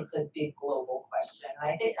 I think it's a big global question.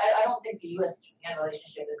 I don't think the U.S. Japan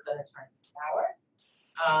relationship is going to turn sour.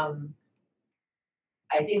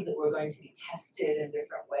 I think that we're going to be tested in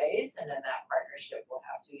different ways, and then that partnership will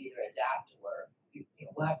have to either adapt or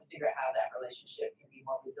we'll have to figure out how that relationship can be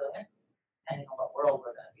more resilient, depending on what world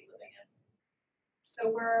we're going to be living in.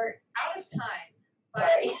 So we're out of time. But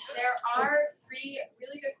Sorry. there are 3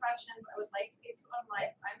 really good questions I would like to get to online.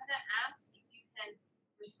 So I'm going to ask if you can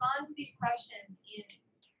respond to these questions in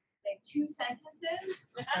like 2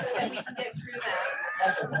 sentences so that we can get through them.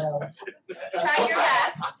 That's a no. Try your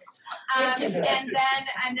best.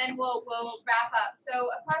 And then we'll wrap up.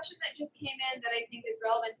 So a question that just came in that I think is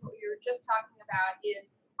relevant to what we were just talking about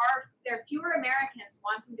is, are there fewer Americans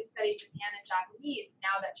wanting to study Japan and Japanese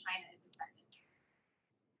now that China is ascending?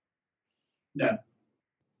 No.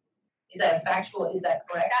 Is that factual? Is that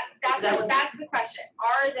correct? That's the question.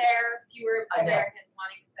 Are there fewer Americans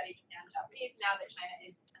wanting to study Japan and Japanese now that China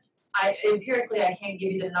is ascending? Empirically, I can't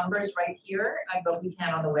give you the numbers right here, but we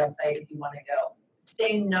can on the website if you want to go. The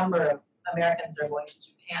same number of Americans are going to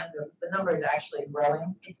Japan. The number is actually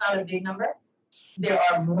growing. It's not a big number. There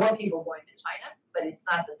are more people going to China, but it's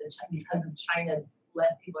not that because of China,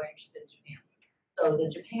 less people are interested in Japan. So the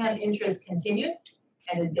Japan interest continues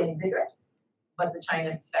and is getting bigger. But the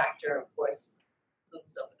China factor, of course,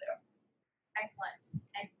 looms over there. Excellent.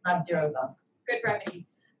 And not zero sum. Good remedy.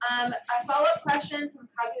 A follow-up question from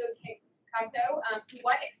Kazuo Kato. To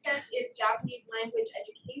what extent is Japanese language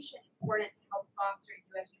education important to help foster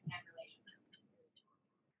U.S.-Japan relations?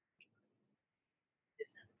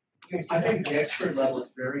 I think the expert level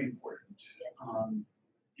is very important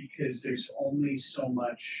because there's only so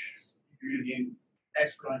much, if you're going to be an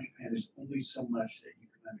expert on Japan, there's only so much that you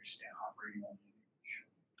can understand operating on the English.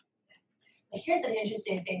 Here's an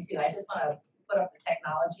interesting thing too. I just want to put up the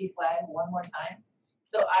technology flag one more time.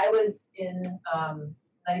 So I was in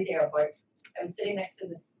Narita Airport. I was sitting next to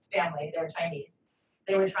this family. They were Chinese.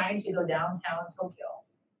 They were trying to go downtown Tokyo.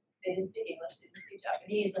 They didn't speak English, they didn't speak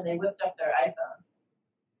Japanese, and they whipped up their iPhone.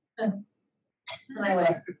 And I went,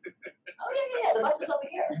 oh yeah, the bus is over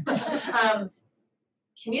here.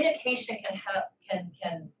 Communication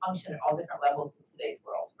can function at all different levels in today's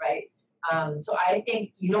world, right? So I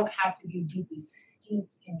think you don't have to be deeply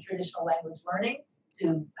steeped in traditional language learning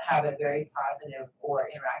to have a very positive or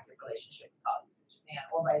interactive relationship with colleagues in Japan,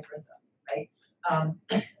 or vice versa, right?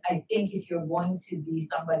 I think if you're going to be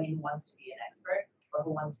somebody who wants to be an expert or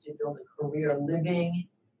who wants to build a career living,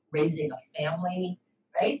 raising a family,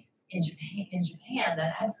 right? In Japan,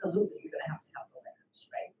 then absolutely you're going to have the language,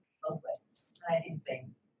 right? Both ways. And I think the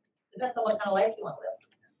same. Depends on what kind of life you want to live.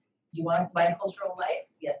 Do you want a bicultural life?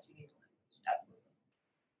 Yes, you need to. Absolutely.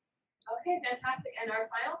 Okay, fantastic. And our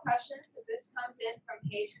final question, so this comes in from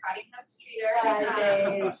Paige Cottingham-Streeter, Hi,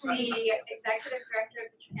 Paige. the Executive Director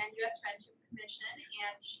of the Japan-U.S. Friendship Commission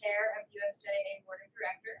and Chair of USJETAA Board of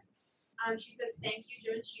Directors. She says, thank you,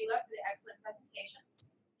 Jim and Sheila, for the excellent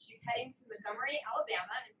presentations. She's heading to Montgomery,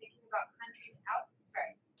 Alabama, and thinking about communities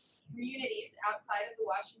outside of the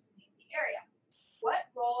Washington, D.C. area. What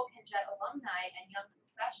role can JET alumni and young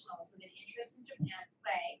professionals with an interest in Japan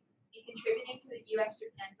play in contributing to the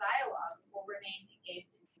U.S.-Japan dialogue will remain engaged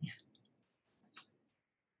in Japan?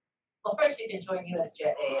 Well, first you can join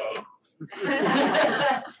USJETAA.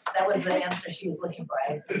 That was the answer she was looking for,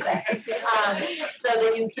 I suspect. So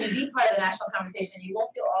that you can be part of the national conversation. You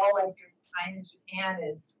won't feel all like your time in Japan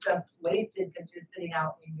is just wasted because you're sitting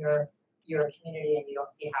out in your community and you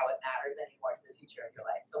don't see how it matters anymore to the future of your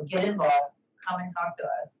life. So get involved, come and talk to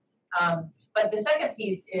us. But the second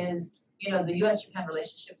piece is, you know, the U.S.-Japan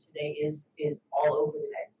relationship today is all over the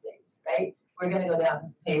United States, right? We're going to go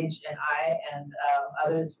down, Paige and I and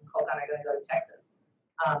others from Kokan are going to go to Texas.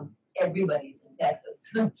 Everybody's in Texas.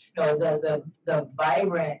 You know, the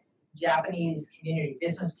vibrant Japanese community,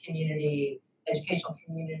 business community, educational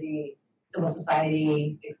community, civil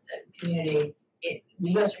society community.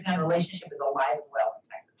 The U.S.-Japan relationship is alive and well in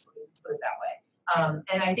Texas. Let me just put it that way.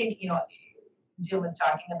 And I think, you know, Jim was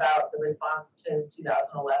talking about the response to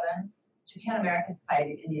 2011. Japan American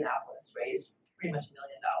Society of Indianapolis raised pretty much $1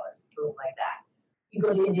 million, boom, like that. You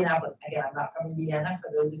go to Indianapolis, again, I'm not from Indiana, for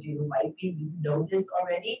those of you who might be, you know this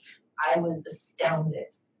already. I was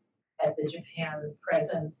astounded at the Japan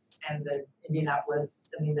presence and the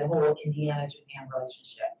Indianapolis, I mean, the whole Indiana-Japan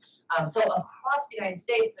relationship. So across the United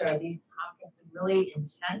States, there are these pockets of really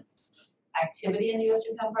intense activity in the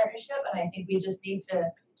U.S.-Japan partnership, and I think we just need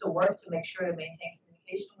to work to make sure to maintain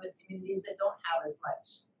communication with communities that don't have as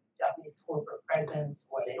much Japanese corporate presence,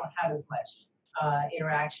 or they don't have as much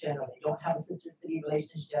interaction, or they don't have a sister city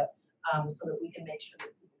relationship, so that we can make sure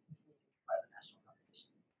that people continue to be part of the national conversation.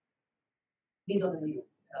 We go to you,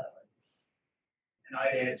 in other words. And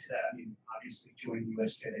I'd add to that, I mean, obviously join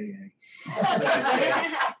USJETAA. But I'd say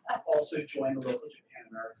also join the local Japan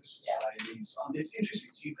American societies. It's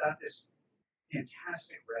interesting, so you've got this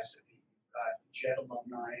fantastic recipe. You've got JET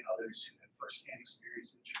alumni, others who have firsthand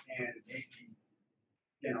experience in Japan, and maybe,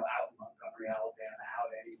 you know, out in Montgomery, Alabama,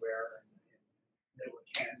 out anywhere in middle of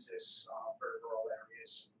Kansas, rural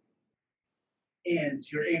areas. And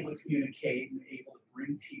you're able to communicate and able to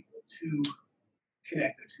bring people to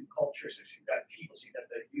connect the two cultures. If you've got people, so you've got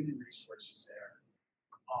the human resources there.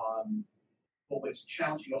 But what's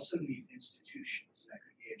challenging, you also need institutions. That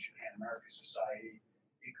could be a Japan American Society.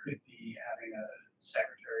 It could be having a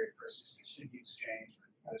secretary for a sister city exchange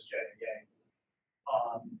with USJETAA.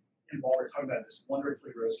 And while we're talking about this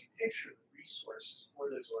wonderfully rosy picture, the resources for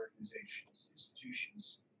those organizations,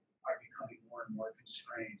 institutions, are becoming more and more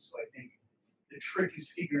constrained. So I think the trick is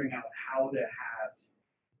figuring out how to have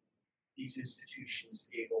these institutions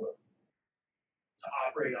able to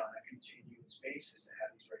operate on a continuous basis, to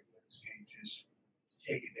have these regular exchanges, to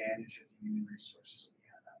take advantage of the human resources that we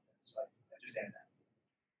have out there. So I just add that.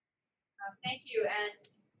 Thank you. And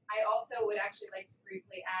I also would actually like to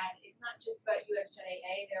briefly add, it's not just about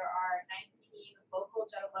USJETAA. There are 19 local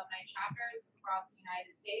JET alumni chapters across the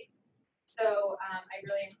United States. So I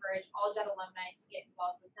really encourage all JET alumni to get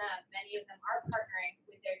involved with them. Many of them are partnering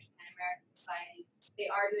with their Japan American societies.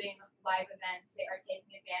 They are doing live events. They are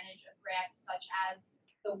taking advantage of grants such as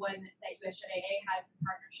the one that USJETAA has in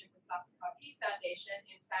partnership with Sasakawa Peace Foundation.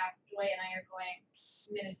 In fact, Joy and I are going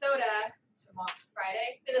to Minnesota tomorrow,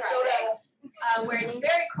 Friday, where it's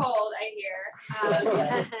very cold, I hear,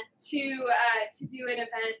 to do an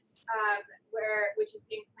event which is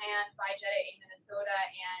being planned by JETAA Minnesota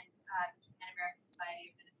and the Japan American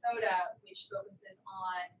Society of Minnesota, which focuses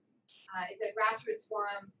on it's a grassroots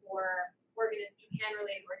forum for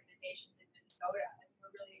Japan-related organizations in Minnesota. And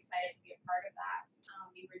we're really excited to be a part of that.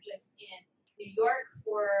 We were just in New York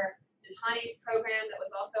for Jitani's program that was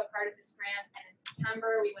also a part of this grant, and in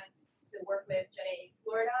September we went to work with JETAA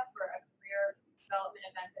Florida for a career development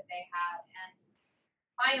event that they had. And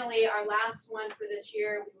finally, our last one for this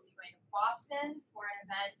year, we will be going to Boston for an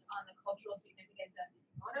event on the cultural significance of the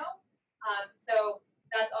kimono. So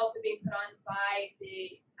that's also being put on by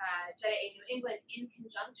the JETAA New England in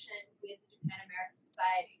conjunction with the Japan American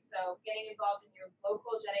Society. So getting involved in your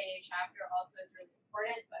local JETAA chapter also is really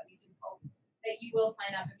important, but we do hope that you will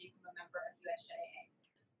sign up and become a member of USJETAA.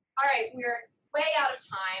 All right, we're way out of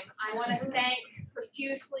time. I want to thank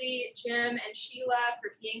profusely Jim and Sheila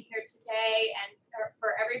for being here today, and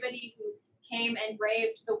for everybody who came and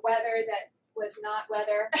braved the weather that was not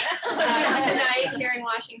weather tonight here in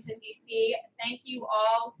Washington, D.C. Thank you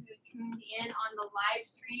all who tuned in on the live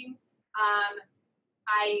stream.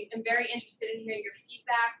 I am very interested in hearing your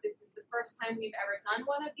feedback. This is the first time we've ever done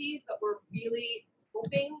one of these, but we're really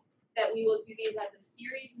hoping that we will do these as a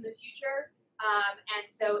series in the future. And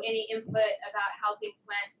so any input about how things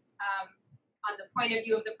went on the point of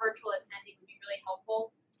view of the virtual attendee would be really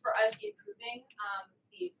helpful for us improving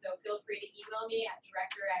these. So feel free to email me at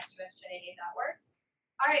director@usjea.org.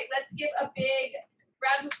 All right, let's give a big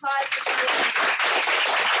round of applause for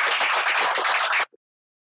Sheila.